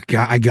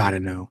gotta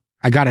know.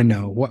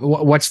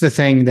 What's the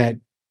thing that,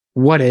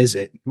 what is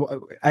it?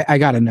 I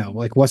gotta know,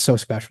 like, what's so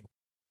special?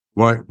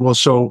 Right. Well,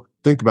 so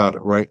think about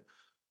it, right?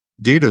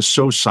 Data is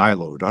so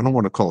siloed. I don't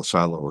want to call it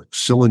siloed, like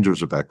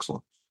cylinders of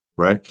excellence,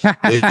 right?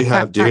 They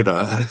have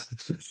data,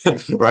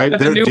 right?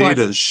 Their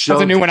data is shoved.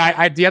 That's a new one.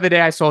 The other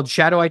day I sold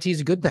Shadow IT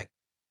is a good thing.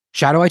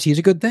 Shadow IT is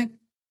a good thing.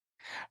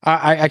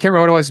 I can't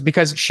remember what it was,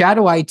 because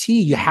Shadow IT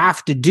you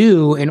have to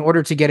do in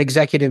order to get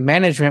executive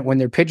management when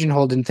they're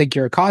pigeonholed and think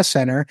you're a cost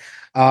center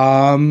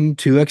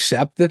to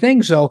accept the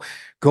thing. So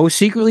go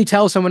secretly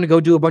tell someone to go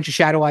do a bunch of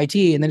Shadow IT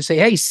and then say,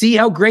 "Hey, see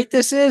how great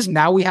this is?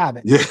 Now we have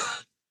it." Yeah.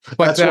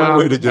 But That's one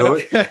way to do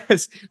it.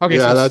 okay,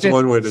 Yeah, so that's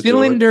one way to do it.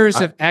 cylinders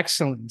of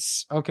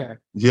excellence. Okay.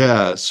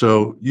 Yeah.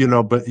 So,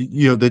 but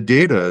the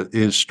data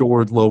is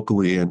stored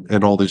locally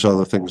and all these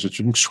other things. It's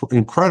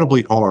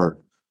incredibly hard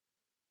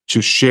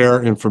to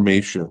share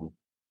information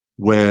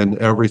when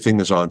everything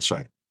is on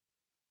site,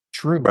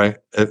 True. right?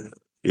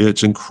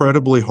 It's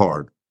incredibly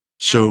hard.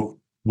 So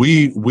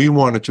we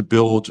wanted to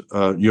build,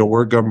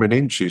 we're a government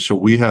agency, so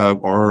we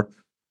have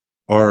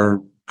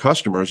our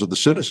customers are the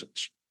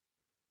citizens,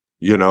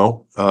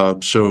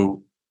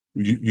 so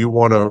you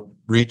want to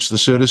reach the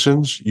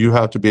citizens, you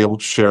have to be able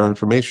to share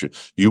information.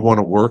 You want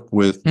to work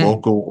with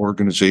local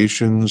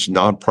organizations,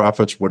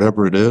 nonprofits,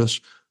 whatever it is,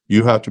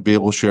 you have to be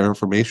able to share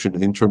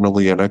information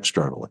internally and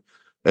externally.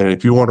 And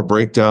if you want to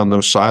break down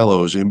those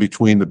silos in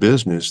between the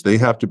business, they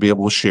have to be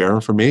able to share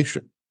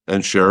information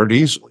and share it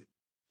easily.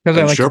 Because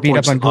I And like to beat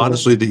up SharePoint's on Google.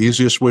 honestly the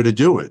easiest way to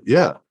do it.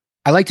 Yeah.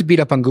 I like to beat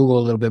up on Google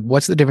a little bit.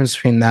 What's the difference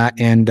between that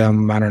and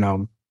I don't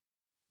know,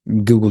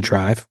 Google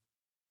Drive?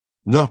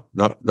 No,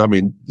 I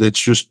mean,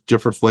 it's just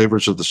different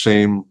flavors of the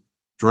same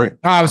drink.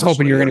 Oh, I was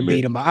hoping you were going to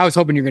beat them. I was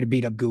hoping you were going to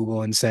beat up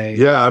Google and say,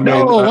 yeah, I mean,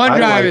 no,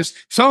 OneDrive is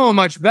so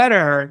much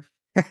better.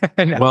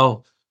 No.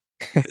 Well,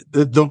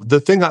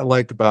 the thing I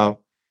like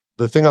about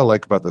the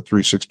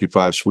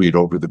 365 suite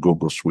over the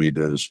Google suite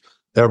is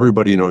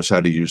everybody knows how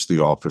to use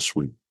the Office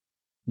suite.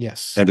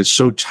 Yes. And it's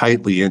so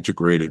tightly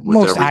integrated with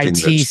most everything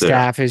IT that's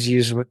staff there. is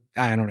used with,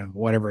 I don't know,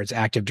 whatever, it's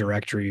Active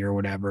Directory or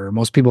whatever.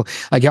 Most people,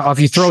 like if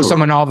you throw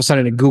someone all of a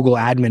sudden in a Google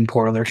admin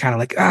portal, they're kind of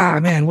like,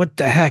 man, what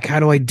the heck? How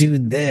do I do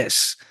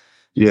this?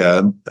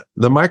 Yeah.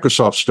 The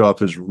Microsoft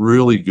stuff is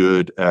really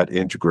good at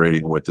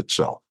integrating with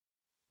itself.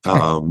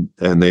 And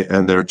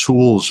their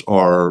tools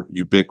are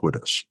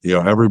ubiquitous.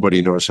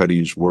 Everybody knows how to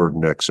use Word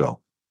and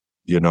Excel.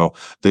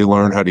 They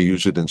learn how to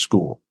use it in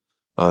school.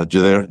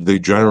 They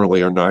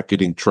generally are not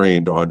getting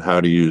trained on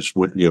how to use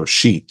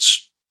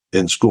sheets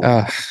in school.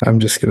 I'm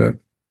just gonna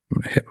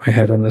hit my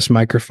head on this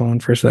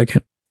microphone for a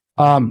second.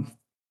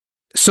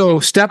 So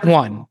step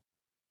one,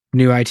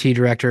 new IT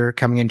director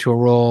coming into a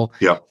role.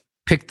 Yeah.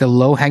 Pick the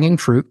low hanging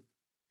fruit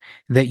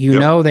that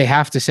know they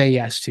have to say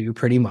yes to,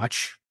 pretty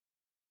much.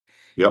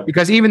 Yep.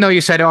 Because even though you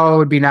said, "Oh, it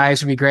would be nice,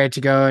 it'd be great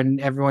to go," and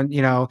everyone,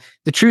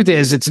 the truth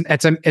is, it's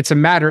a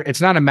matter.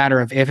 It's not a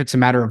matter of if; it's a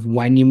matter of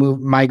when you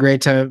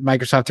migrate to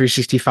Microsoft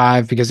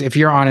 365. Because if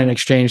you're on an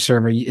Exchange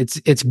server,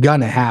 it's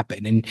gonna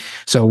happen. And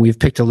so we've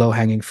picked a low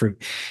hanging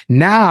fruit.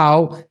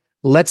 Now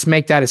let's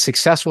make that as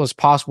successful as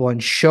possible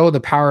and show the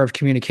power of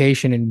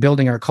communication and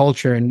building our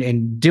culture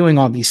and doing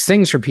all these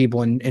things for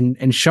people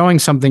and showing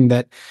something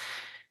that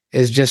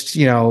is just,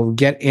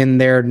 get in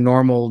their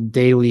normal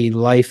daily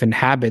life and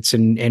habits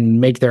and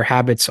make their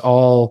habits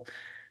all,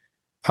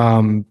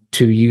 to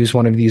use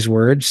one of these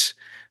words,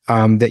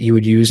 that you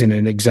would use in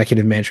an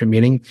executive management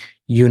meeting: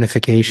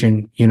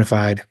 unification,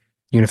 unified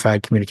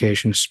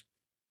communications.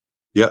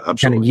 Yeah,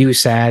 absolutely. Kind of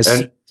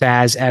USAS,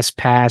 SAS,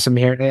 SPAS. I'm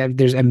here.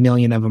 There's a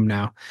million of them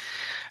now.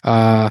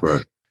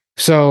 Right.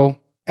 So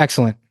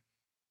excellent.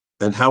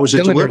 And how is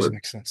it delivered? Of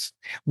excellence.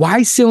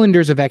 Why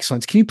cylinders of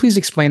excellence? Can you please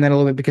explain that a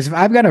little bit? Because if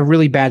I've got a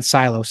really bad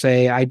silo,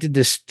 say I did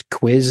this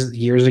quiz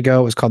years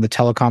ago, it was called the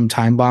Telecom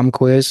Time Bomb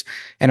Quiz.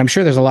 And I'm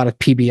sure there's a lot of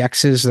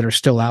PBXs that are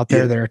still out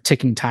there that are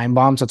ticking time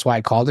bombs. That's why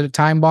I called it a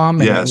time bomb.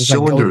 And yeah,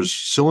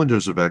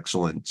 cylinders of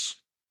excellence.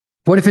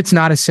 What if it's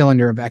not a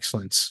cylinder of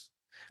excellence?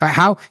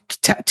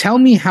 Tell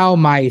me how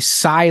my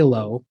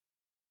silo.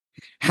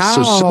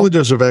 So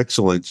cylinders of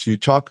excellence, we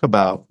talk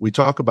about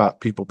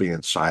people being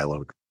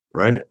siloed,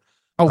 right?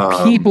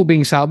 People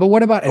being siloed, but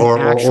what about or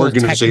actual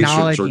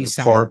organizations or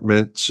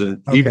departments?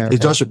 And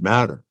it doesn't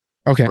matter.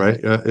 Okay. Right.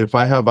 If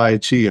I have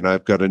IT and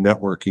I've got a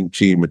networking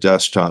team, a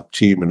desktop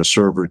team, and a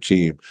server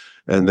team,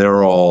 and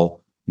they're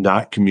all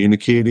not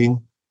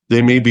communicating,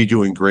 they may be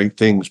doing great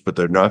things, but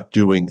they're not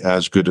doing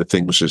as good of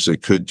things as they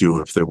could do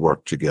if they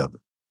worked together.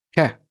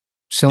 Okay.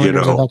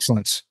 Cylinders of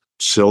excellence.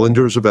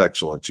 Cylinders of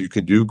excellence. You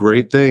can do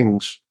great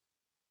things.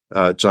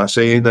 It's not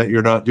saying that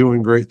you're not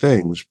doing great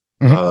things,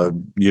 but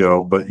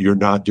you're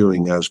not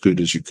doing as good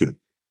as you could.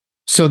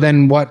 So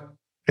then what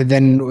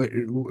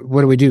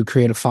do we do?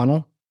 Create a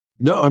funnel?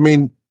 No, I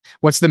mean,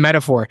 what's the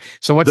metaphor?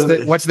 So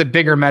what's the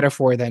bigger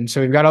metaphor then? So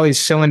we've got all these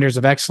cylinders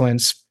of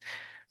excellence.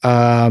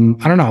 I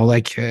don't know,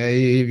 like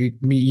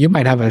you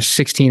might have a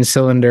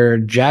 16-cylinder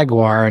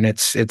Jaguar and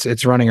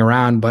it's running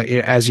around, but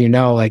as you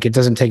know, like it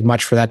doesn't take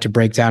much for that to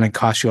break down and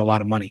cost you a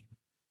lot of money.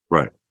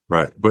 Right.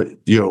 But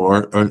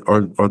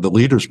are the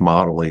leaders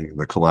modeling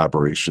the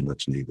collaboration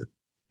that's needed?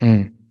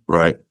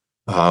 Right.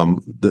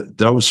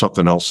 That was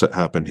something else that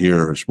happened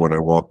here is when I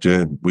walked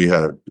in, we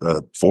had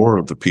 4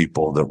 of the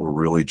people that were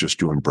really just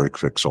doing break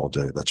fix all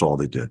day. That's all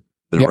they did.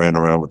 They ran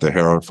around with their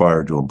hair on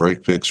fire doing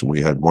break fix. And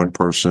we had one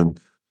person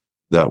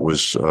that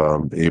was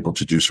able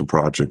to do some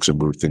projects and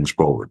move things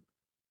forward.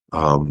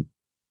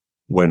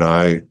 When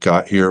I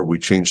got here, we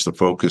changed the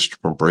focus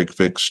from break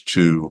fix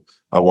to,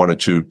 I wanted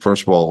to,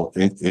 first of all,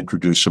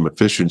 introduce some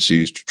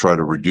efficiencies to try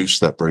to reduce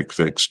that break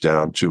fix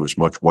down to as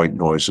much white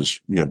noise as,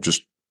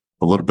 just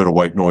a little bit of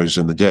white noise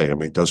in the day. I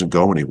mean, it doesn't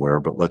go anywhere,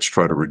 but let's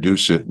try to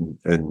reduce it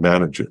and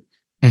manage it.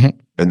 Mhm.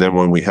 And then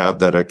when we have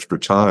that extra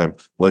time,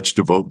 let's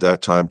devote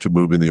that time to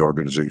moving the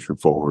organization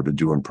forward and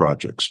doing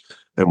projects.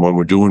 And when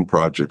we're doing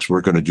projects,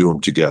 we're going to do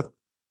them together.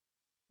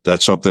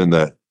 That's something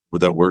that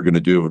we're going to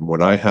do. And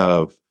when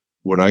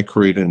I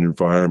create an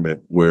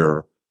environment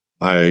where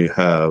I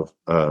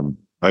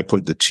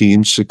put the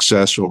team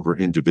success over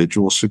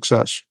individual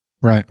success,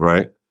 Right.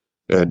 right?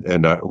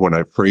 When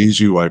I praise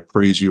you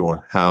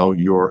on how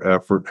your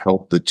effort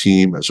helped the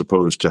team as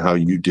opposed to how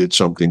you did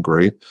something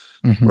great,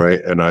 Mhm.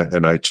 right?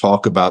 And I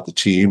talk about the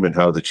team and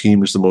how the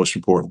team is the most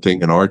important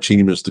thing, and our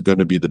team is going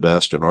to be the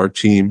best, and our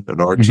team and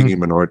our Mhm.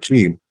 team and our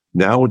team.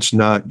 Now it's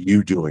not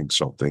you doing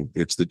something;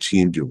 it's the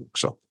team doing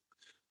something.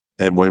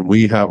 And when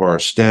we have our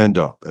stand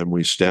up and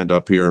we stand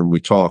up here and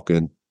we talk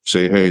and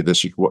say, hey,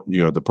 this is what,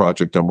 the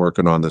project I'm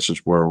working on, this is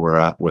where we're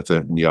at with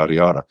it, and yada,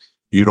 yada.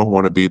 You don't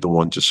want to be the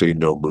one to say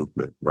no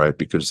movement, right?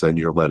 Because then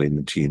you're letting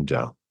the team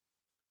down.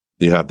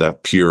 You have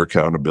that peer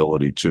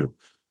accountability too.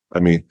 I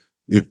mean,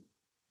 if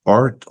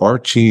our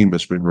team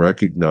has been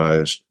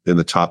recognized in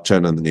the top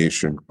 10 in the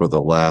nation for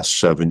the last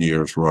 7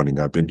 years running.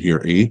 I've been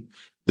here 8.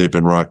 They've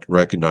been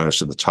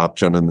recognized in the top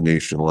 10 in the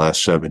nation the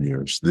last 7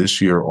 years. This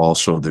year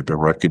also, they've been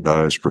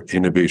recognized for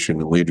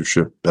innovation and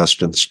leadership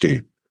best in the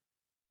state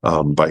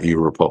by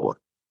eRepublic.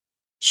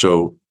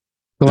 So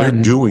they're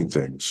Glenn, doing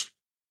things.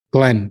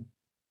 Glenn,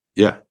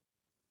 Yeah.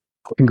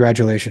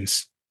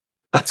 congratulations.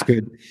 That's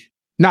good.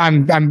 No,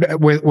 I'm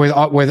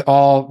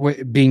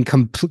with being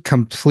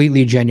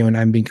completely genuine.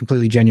 I'm being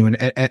completely genuine.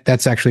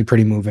 That's actually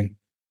pretty moving.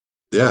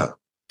 Yeah.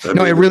 I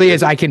No, it mean, really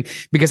is.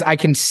 Because I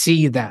can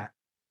see that.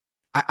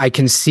 I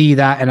can see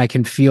that, and I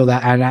can feel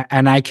that,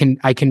 and I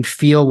can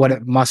feel what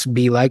it must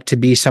be like to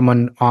be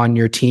someone on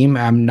your team.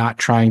 I'm not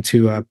trying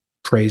to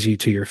praise you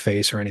to your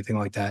face or anything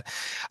like that.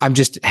 I'm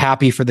just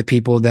happy for the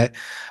people that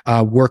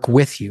work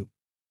with you.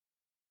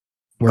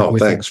 oh,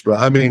 thanks. But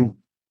I mean,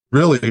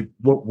 really,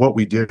 what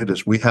we did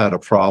is we had a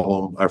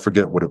problem. I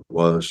forget what it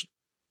was,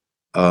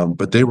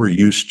 but they were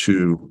used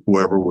to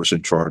whoever was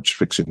in charge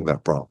fixing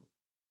that problem,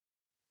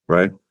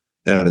 right?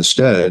 And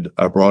instead,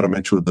 I brought them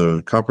into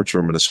the conference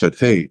room and I said,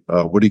 "Hey,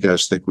 what do you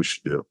guys think we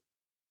should do?"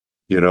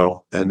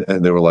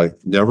 And they were like,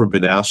 "Never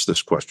been asked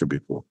this question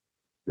before."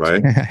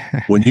 Right?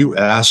 When you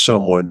ask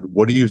someone,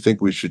 what do you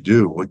think we should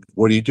do?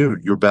 What do you do?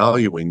 You're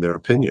valuing their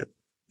opinion.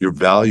 You're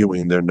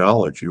valuing their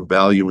knowledge. You're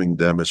valuing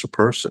them as a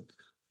person.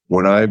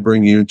 When I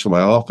bring you into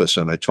my office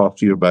and I talk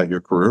to you about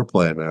your career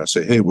plan and I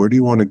say, hey, where do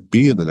you want to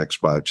be in the next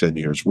 5, 10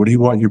 years? What do you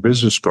want your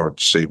business card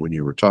to say when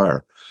you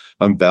retire?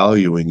 I'm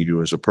valuing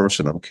you as a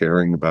person. I'm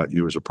caring about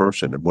you as a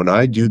person. And when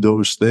I do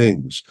those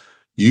things,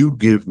 you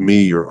give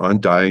me your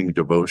undying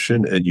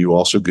devotion and you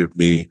also give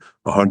me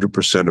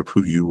 100% of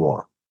who you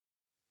are.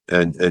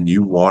 And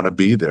you want to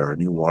be there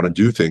and you want to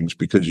do things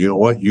because you know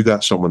what? You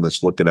got someone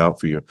that's looking out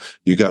for you.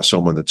 You got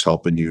someone that's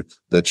helping you,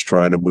 that's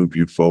trying to move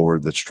you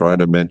forward, that's trying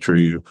to mentor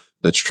you,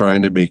 that's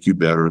trying to make you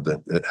better,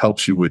 that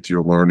helps you with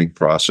your learning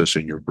process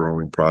and your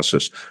growing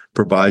process,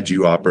 provides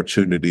you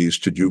opportunities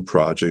to do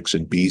projects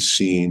and be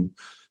seen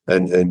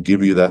and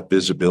give you that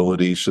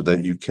visibility so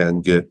that you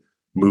can get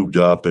moved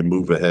up and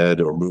move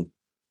ahead or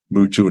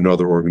move to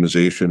another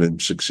organization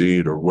and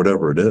succeed or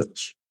whatever it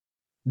is.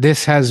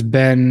 This has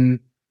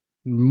been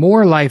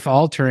more life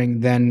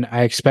altering than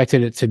I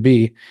expected it to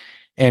be.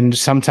 And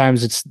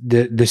sometimes it's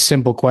the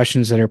simple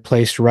questions that are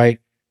placed right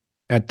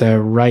at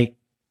the right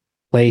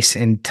place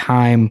and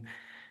time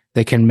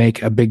that can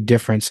make a big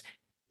difference.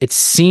 It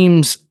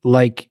seems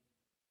like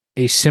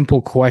a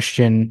simple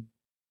question,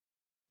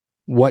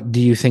 what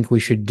do you think we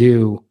should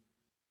do?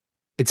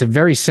 It's a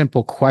very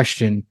simple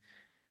question,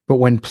 but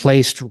when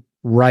placed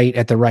right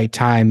at the right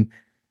time,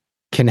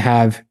 can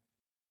have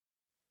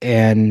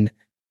an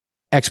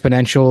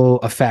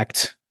exponential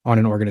effect on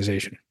an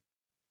organization.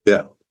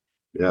 Yeah.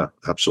 Yeah,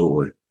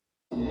 absolutely.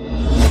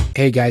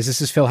 Hey guys, this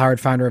is Phil Howard,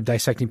 founder of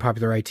Dissecting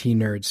Popular IT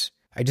Nerds.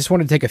 I just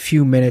want to take a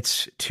few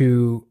minutes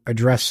to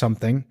address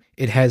something.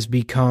 It has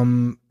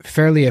become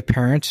fairly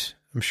apparent,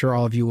 I'm sure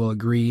all of you will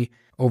agree,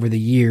 over the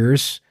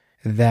years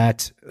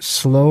that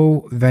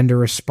slow vendor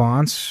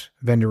response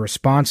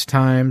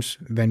times,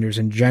 vendors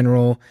in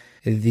general,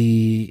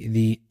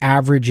 the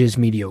average is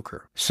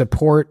mediocre.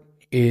 Support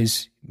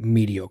is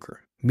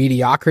mediocre.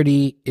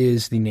 Mediocrity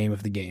is the name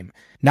of the game.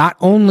 Not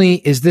only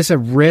is this a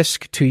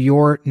risk to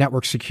your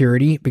network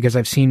security, because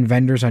I've seen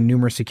vendors on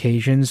numerous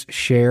occasions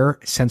share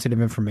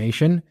sensitive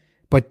information,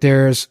 but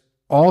there's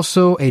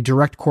also a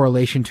direct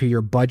correlation to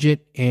your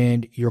budget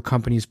and your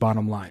company's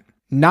bottom line.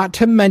 Not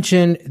to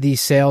mention the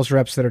sales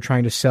reps that are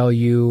trying to sell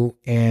you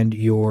and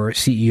your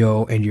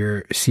CEO and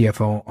your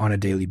CFO on a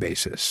daily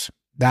basis.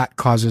 That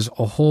causes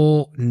a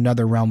whole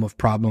nother realm of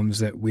problems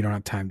that we don't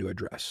have time to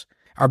address.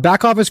 Our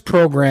back office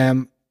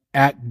program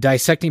at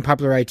Dissecting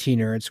Popular IT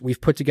Nerds, we've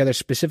put together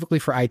specifically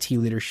for IT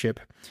leadership,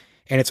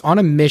 and it's on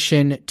a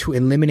mission to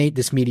eliminate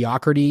this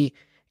mediocrity.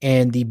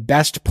 And the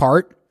best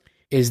part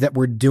is that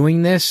we're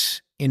doing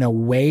this in a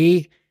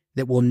way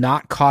that will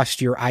not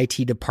cost your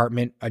IT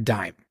department a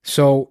dime.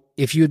 So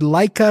if you'd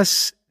like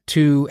us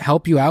to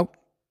help you out,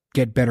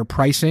 get better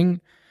pricing,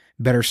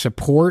 better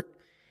support,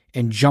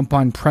 and jump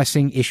on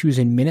pressing issues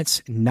in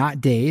minutes,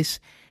 not days,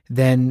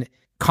 then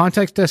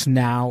contact us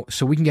now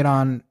so we can get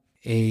on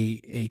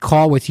a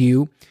call with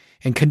you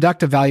and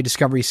conduct a value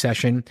discovery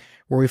session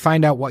where we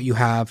find out what you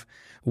have,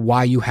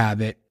 why you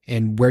have it,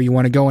 and where you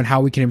want to go and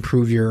how we can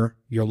improve your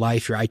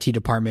life, your IT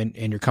department,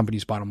 and your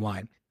company's bottom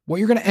line. What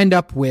you're going to end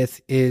up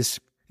with is,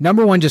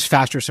 number one, just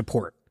faster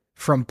support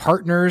from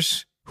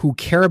partners who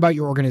care about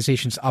your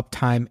organization's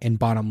uptime and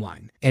bottom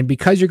line. And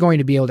because you're going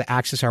to be able to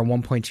access our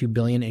 1.2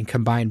 billion in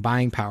combined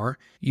buying power,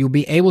 you'll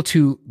be able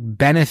to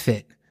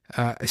benefit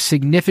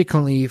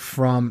significantly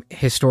from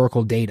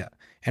historical data.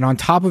 And on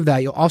top of that,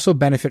 you'll also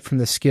benefit from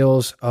the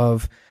skills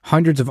of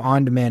hundreds of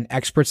on-demand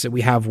experts that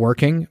we have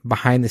working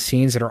behind the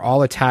scenes that are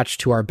all attached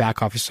to our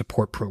back office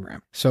support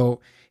program. So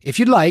if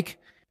you'd like,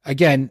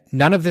 again,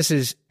 none of this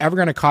is ever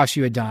going to cost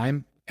you a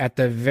dime. At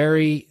the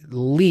very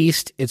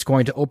least, it's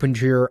going to open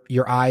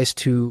your eyes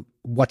to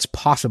what's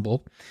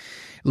possible.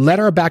 Let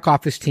our back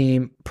office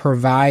team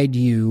provide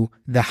you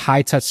the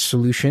high-touch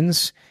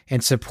solutions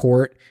and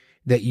support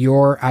that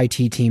your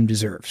IT team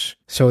deserves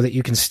so that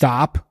you can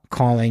stop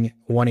calling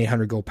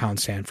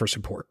 1-800-GO-POUND-SAND for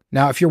support.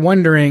 Now, if you're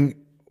wondering,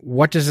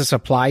 what does this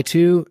apply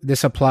to?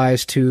 This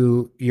applies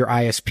to your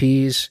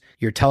ISPs,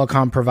 your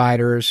telecom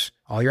providers,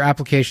 all your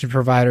application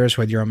providers,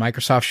 whether you're a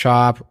Microsoft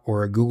shop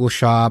or a Google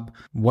shop,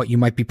 what you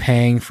might be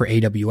paying for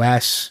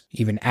AWS,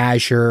 even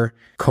Azure,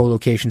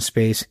 co-location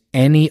space,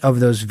 any of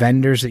those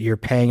vendors that you're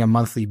paying a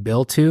monthly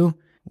bill to,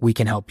 we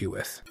can help you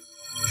with.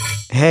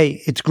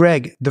 Hey, it's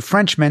Greg, the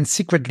Frenchman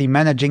secretly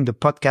managing the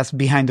podcast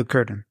Behind the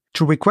Curtain.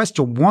 To request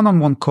your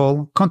one-on-one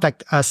call,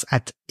 contact us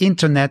at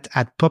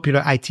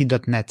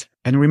internet@popularit.net.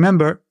 And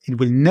remember, it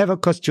will never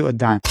cost you a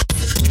dime.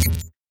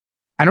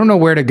 I don't know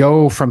where to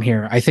go from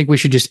here. I think we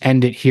should just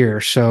end it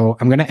here. So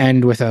I'm going to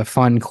end with a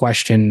fun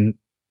question,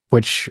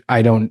 which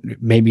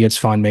maybe it's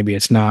fun, maybe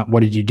it's not.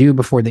 What did you do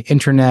before the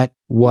internet?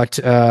 What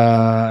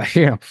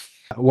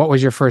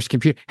was your first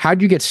computer? How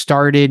did you get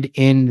started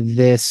in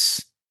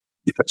this?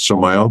 Yeah, so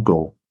my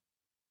uncle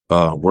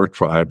worked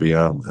for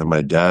IBM, and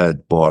my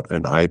dad bought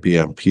an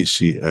IBM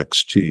PC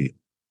XT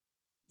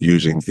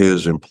using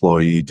his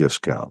employee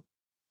discount.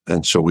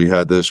 And so we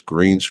had this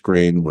green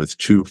screen with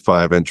two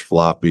 5-inch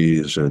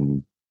floppies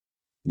and,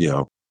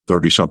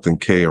 30-something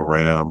K of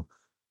RAM.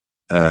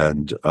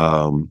 And,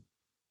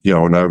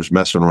 when I was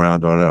messing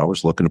around on it, I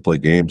was looking to play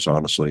games,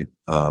 honestly,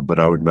 but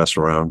I would mess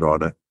around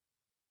on it.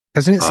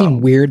 Doesn't it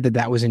seem weird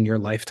that was in your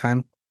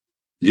lifetime?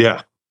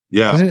 Yeah.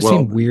 Yeah. Doesn't it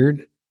seem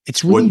weird?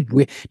 It's really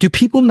weird. Do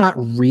people not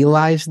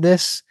realize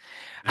this?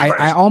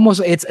 I almost,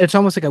 it's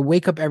almost like I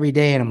wake up every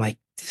day and I'm like,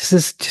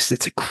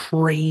 it's a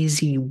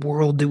crazy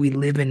world that we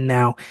live in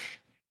now.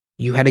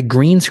 You had a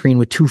green screen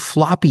with two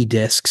floppy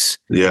disks.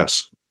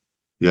 Yes.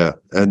 Yeah.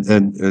 And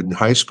in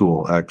high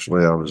school,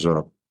 actually, I was,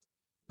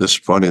 this is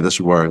funny. This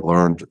is where I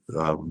learned,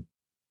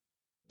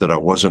 that I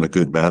wasn't a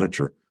good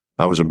manager.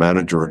 I was a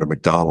manager at a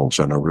McDonald's,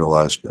 and I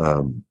realized,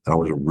 I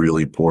was a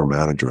really poor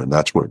manager. And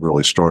that's what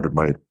really started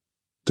my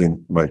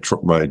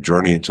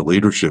journey into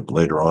leadership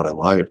later on in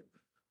life.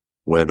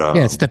 When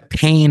it's the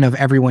pain of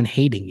everyone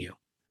hating you.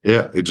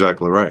 Yeah,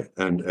 exactly right.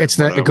 And it's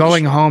the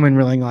going home and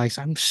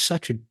realizing I'm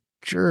such a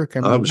jerk.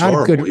 I'm not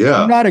horrible.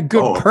 I'm not a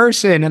good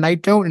person, and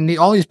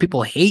all these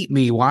people hate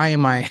me. Why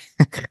am I?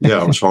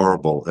 Yeah, it was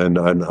horrible.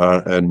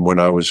 And when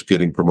I was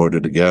getting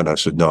promoted again, I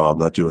said, no, I'm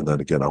not doing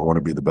that again. I want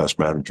to be the best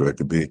manager I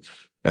could be.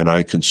 And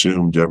I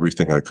consumed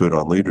everything I could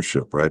on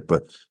leadership, right?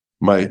 But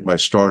my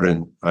start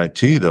in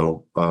IT,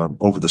 though,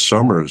 over the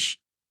summers,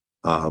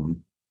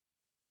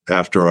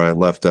 after I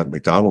left that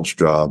McDonald's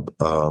job,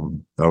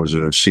 I was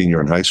a senior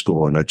in high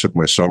school, and I took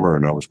my summer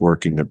and I was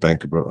working at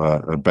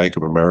a Bank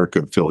of America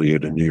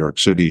affiliate in New York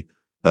City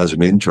as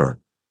an intern,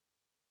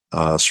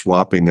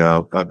 swapping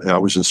out. I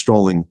was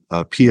installing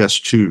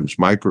PS2s,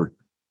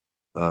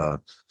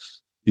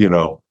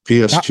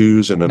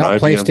 PS2s and an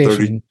IBM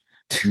 30.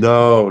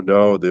 No,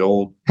 the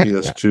old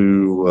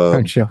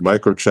PS2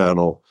 micro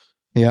channel.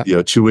 Yeah,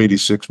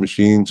 286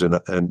 machines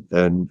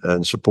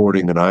and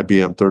supporting an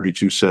IBM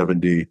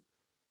 3270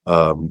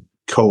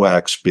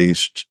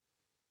 coax-based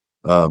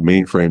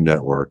mainframe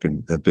network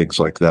and things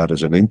like that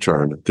as an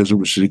intern, because it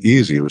was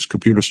easy. It was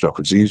computer stuff.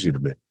 It's easy to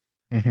me.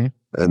 Mm-hmm.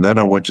 And then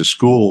I went to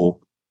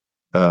school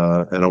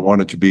and I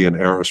wanted to be an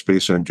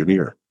aerospace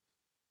engineer.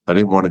 I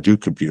didn't want to do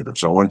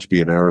computers. I wanted to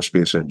be an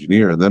aerospace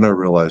engineer. And then I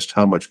realized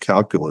how much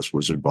calculus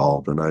was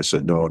involved. And I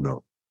said,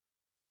 no.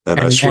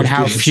 And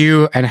how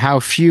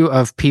few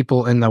of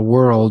people in the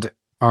world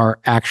are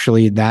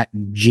actually that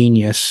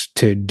genius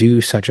to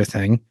do such a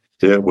thing.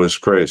 It was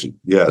crazy.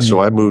 Yeah. Mm-hmm. So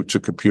I moved to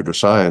computer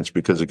science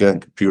because, again,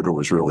 computer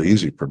was really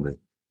easy for me.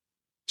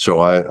 So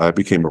I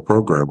became a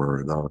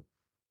programmer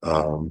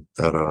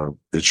at a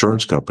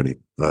insurance company,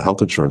 a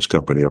health insurance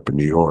company up in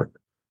New York.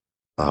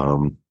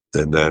 And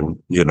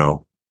then,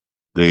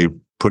 they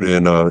put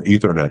in a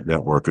Ethernet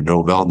network, a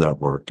Novell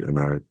network. And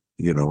I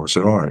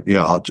said, all right,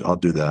 yeah, I'll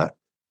do that.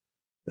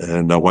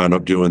 And I wound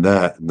up doing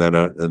that. And then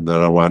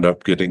I wound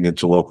up getting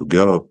into local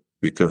gov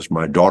because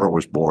my daughter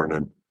was born,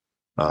 and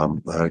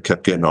I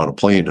kept getting on a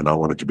plane and I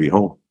wanted to be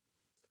home.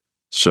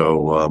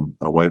 So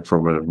I went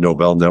from a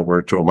Novell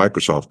network to a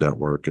Microsoft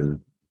network and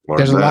learned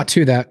There's a that. lot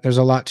to that. There's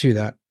a lot to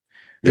that.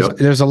 Yep.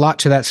 There's a lot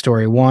to that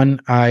story. One,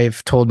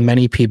 I've told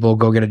many people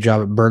go get a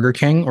job at Burger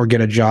King or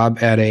get a job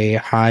at a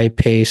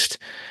high-paced.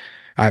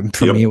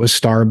 For Yep. me, it was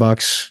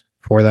Starbucks.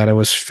 Before that, it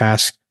was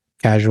fast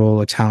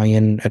casual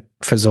Italian at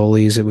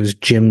Fazoli's. It was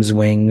Jim's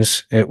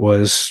Wings. It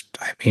was,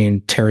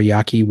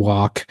 Teriyaki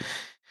Wok.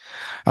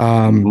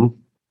 Mhm.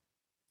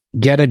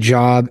 Get a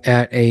job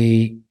at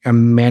a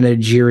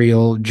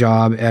managerial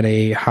job at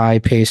a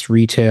high-paced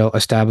retail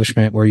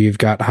establishment where you've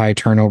got high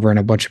turnover and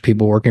a bunch of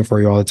people working for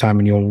you all the time,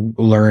 and you'll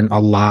learn a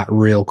lot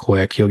real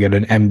quick. You'll get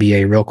an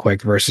MBA real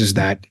quick versus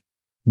that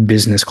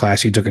business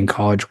class you took in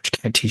college, which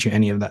can't teach you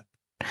any of that.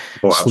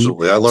 Oh,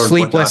 absolutely. I learned what not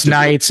Sleepless to do.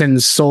 nights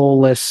and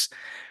soulless,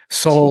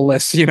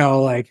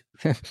 like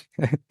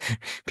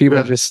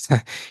people just,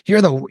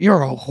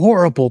 you're a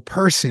horrible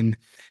person.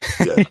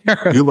 Yeah.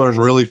 You learn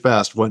really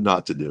fast what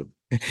not to do.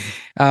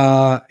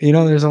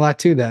 There's a lot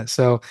to that.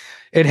 So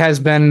it has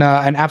been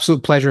an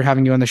absolute pleasure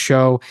having you on the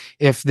show.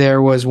 If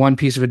there was one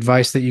piece of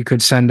advice that you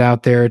could send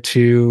out there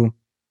to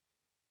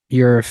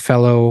your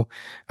fellow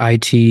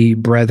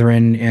IT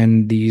brethren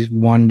and these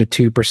 1 to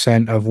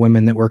 2% of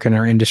women that work in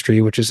our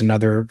industry, which is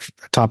another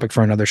topic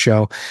for another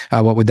show,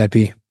 what would that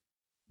be?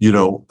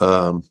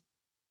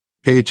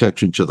 Pay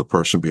attention to the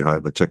person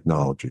behind the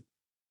technology.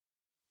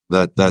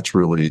 That's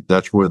where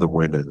the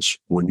win is.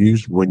 When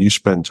you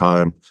spend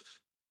time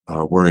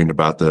worrying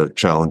about the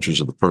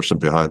challenges of the person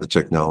behind the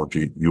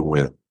technology, you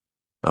win.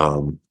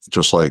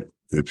 Just like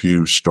if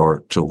you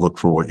start to look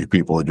for what your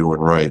people are doing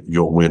right,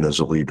 you'll win as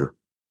a leader.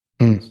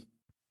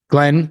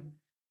 Glenn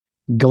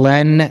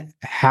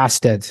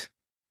Hasteadt,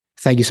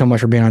 thank you so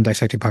much for being on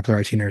Dissecting Popular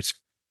IT Nerds.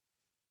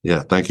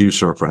 Yeah, thank you,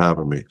 sir, for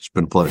having me. It's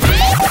been a pleasure.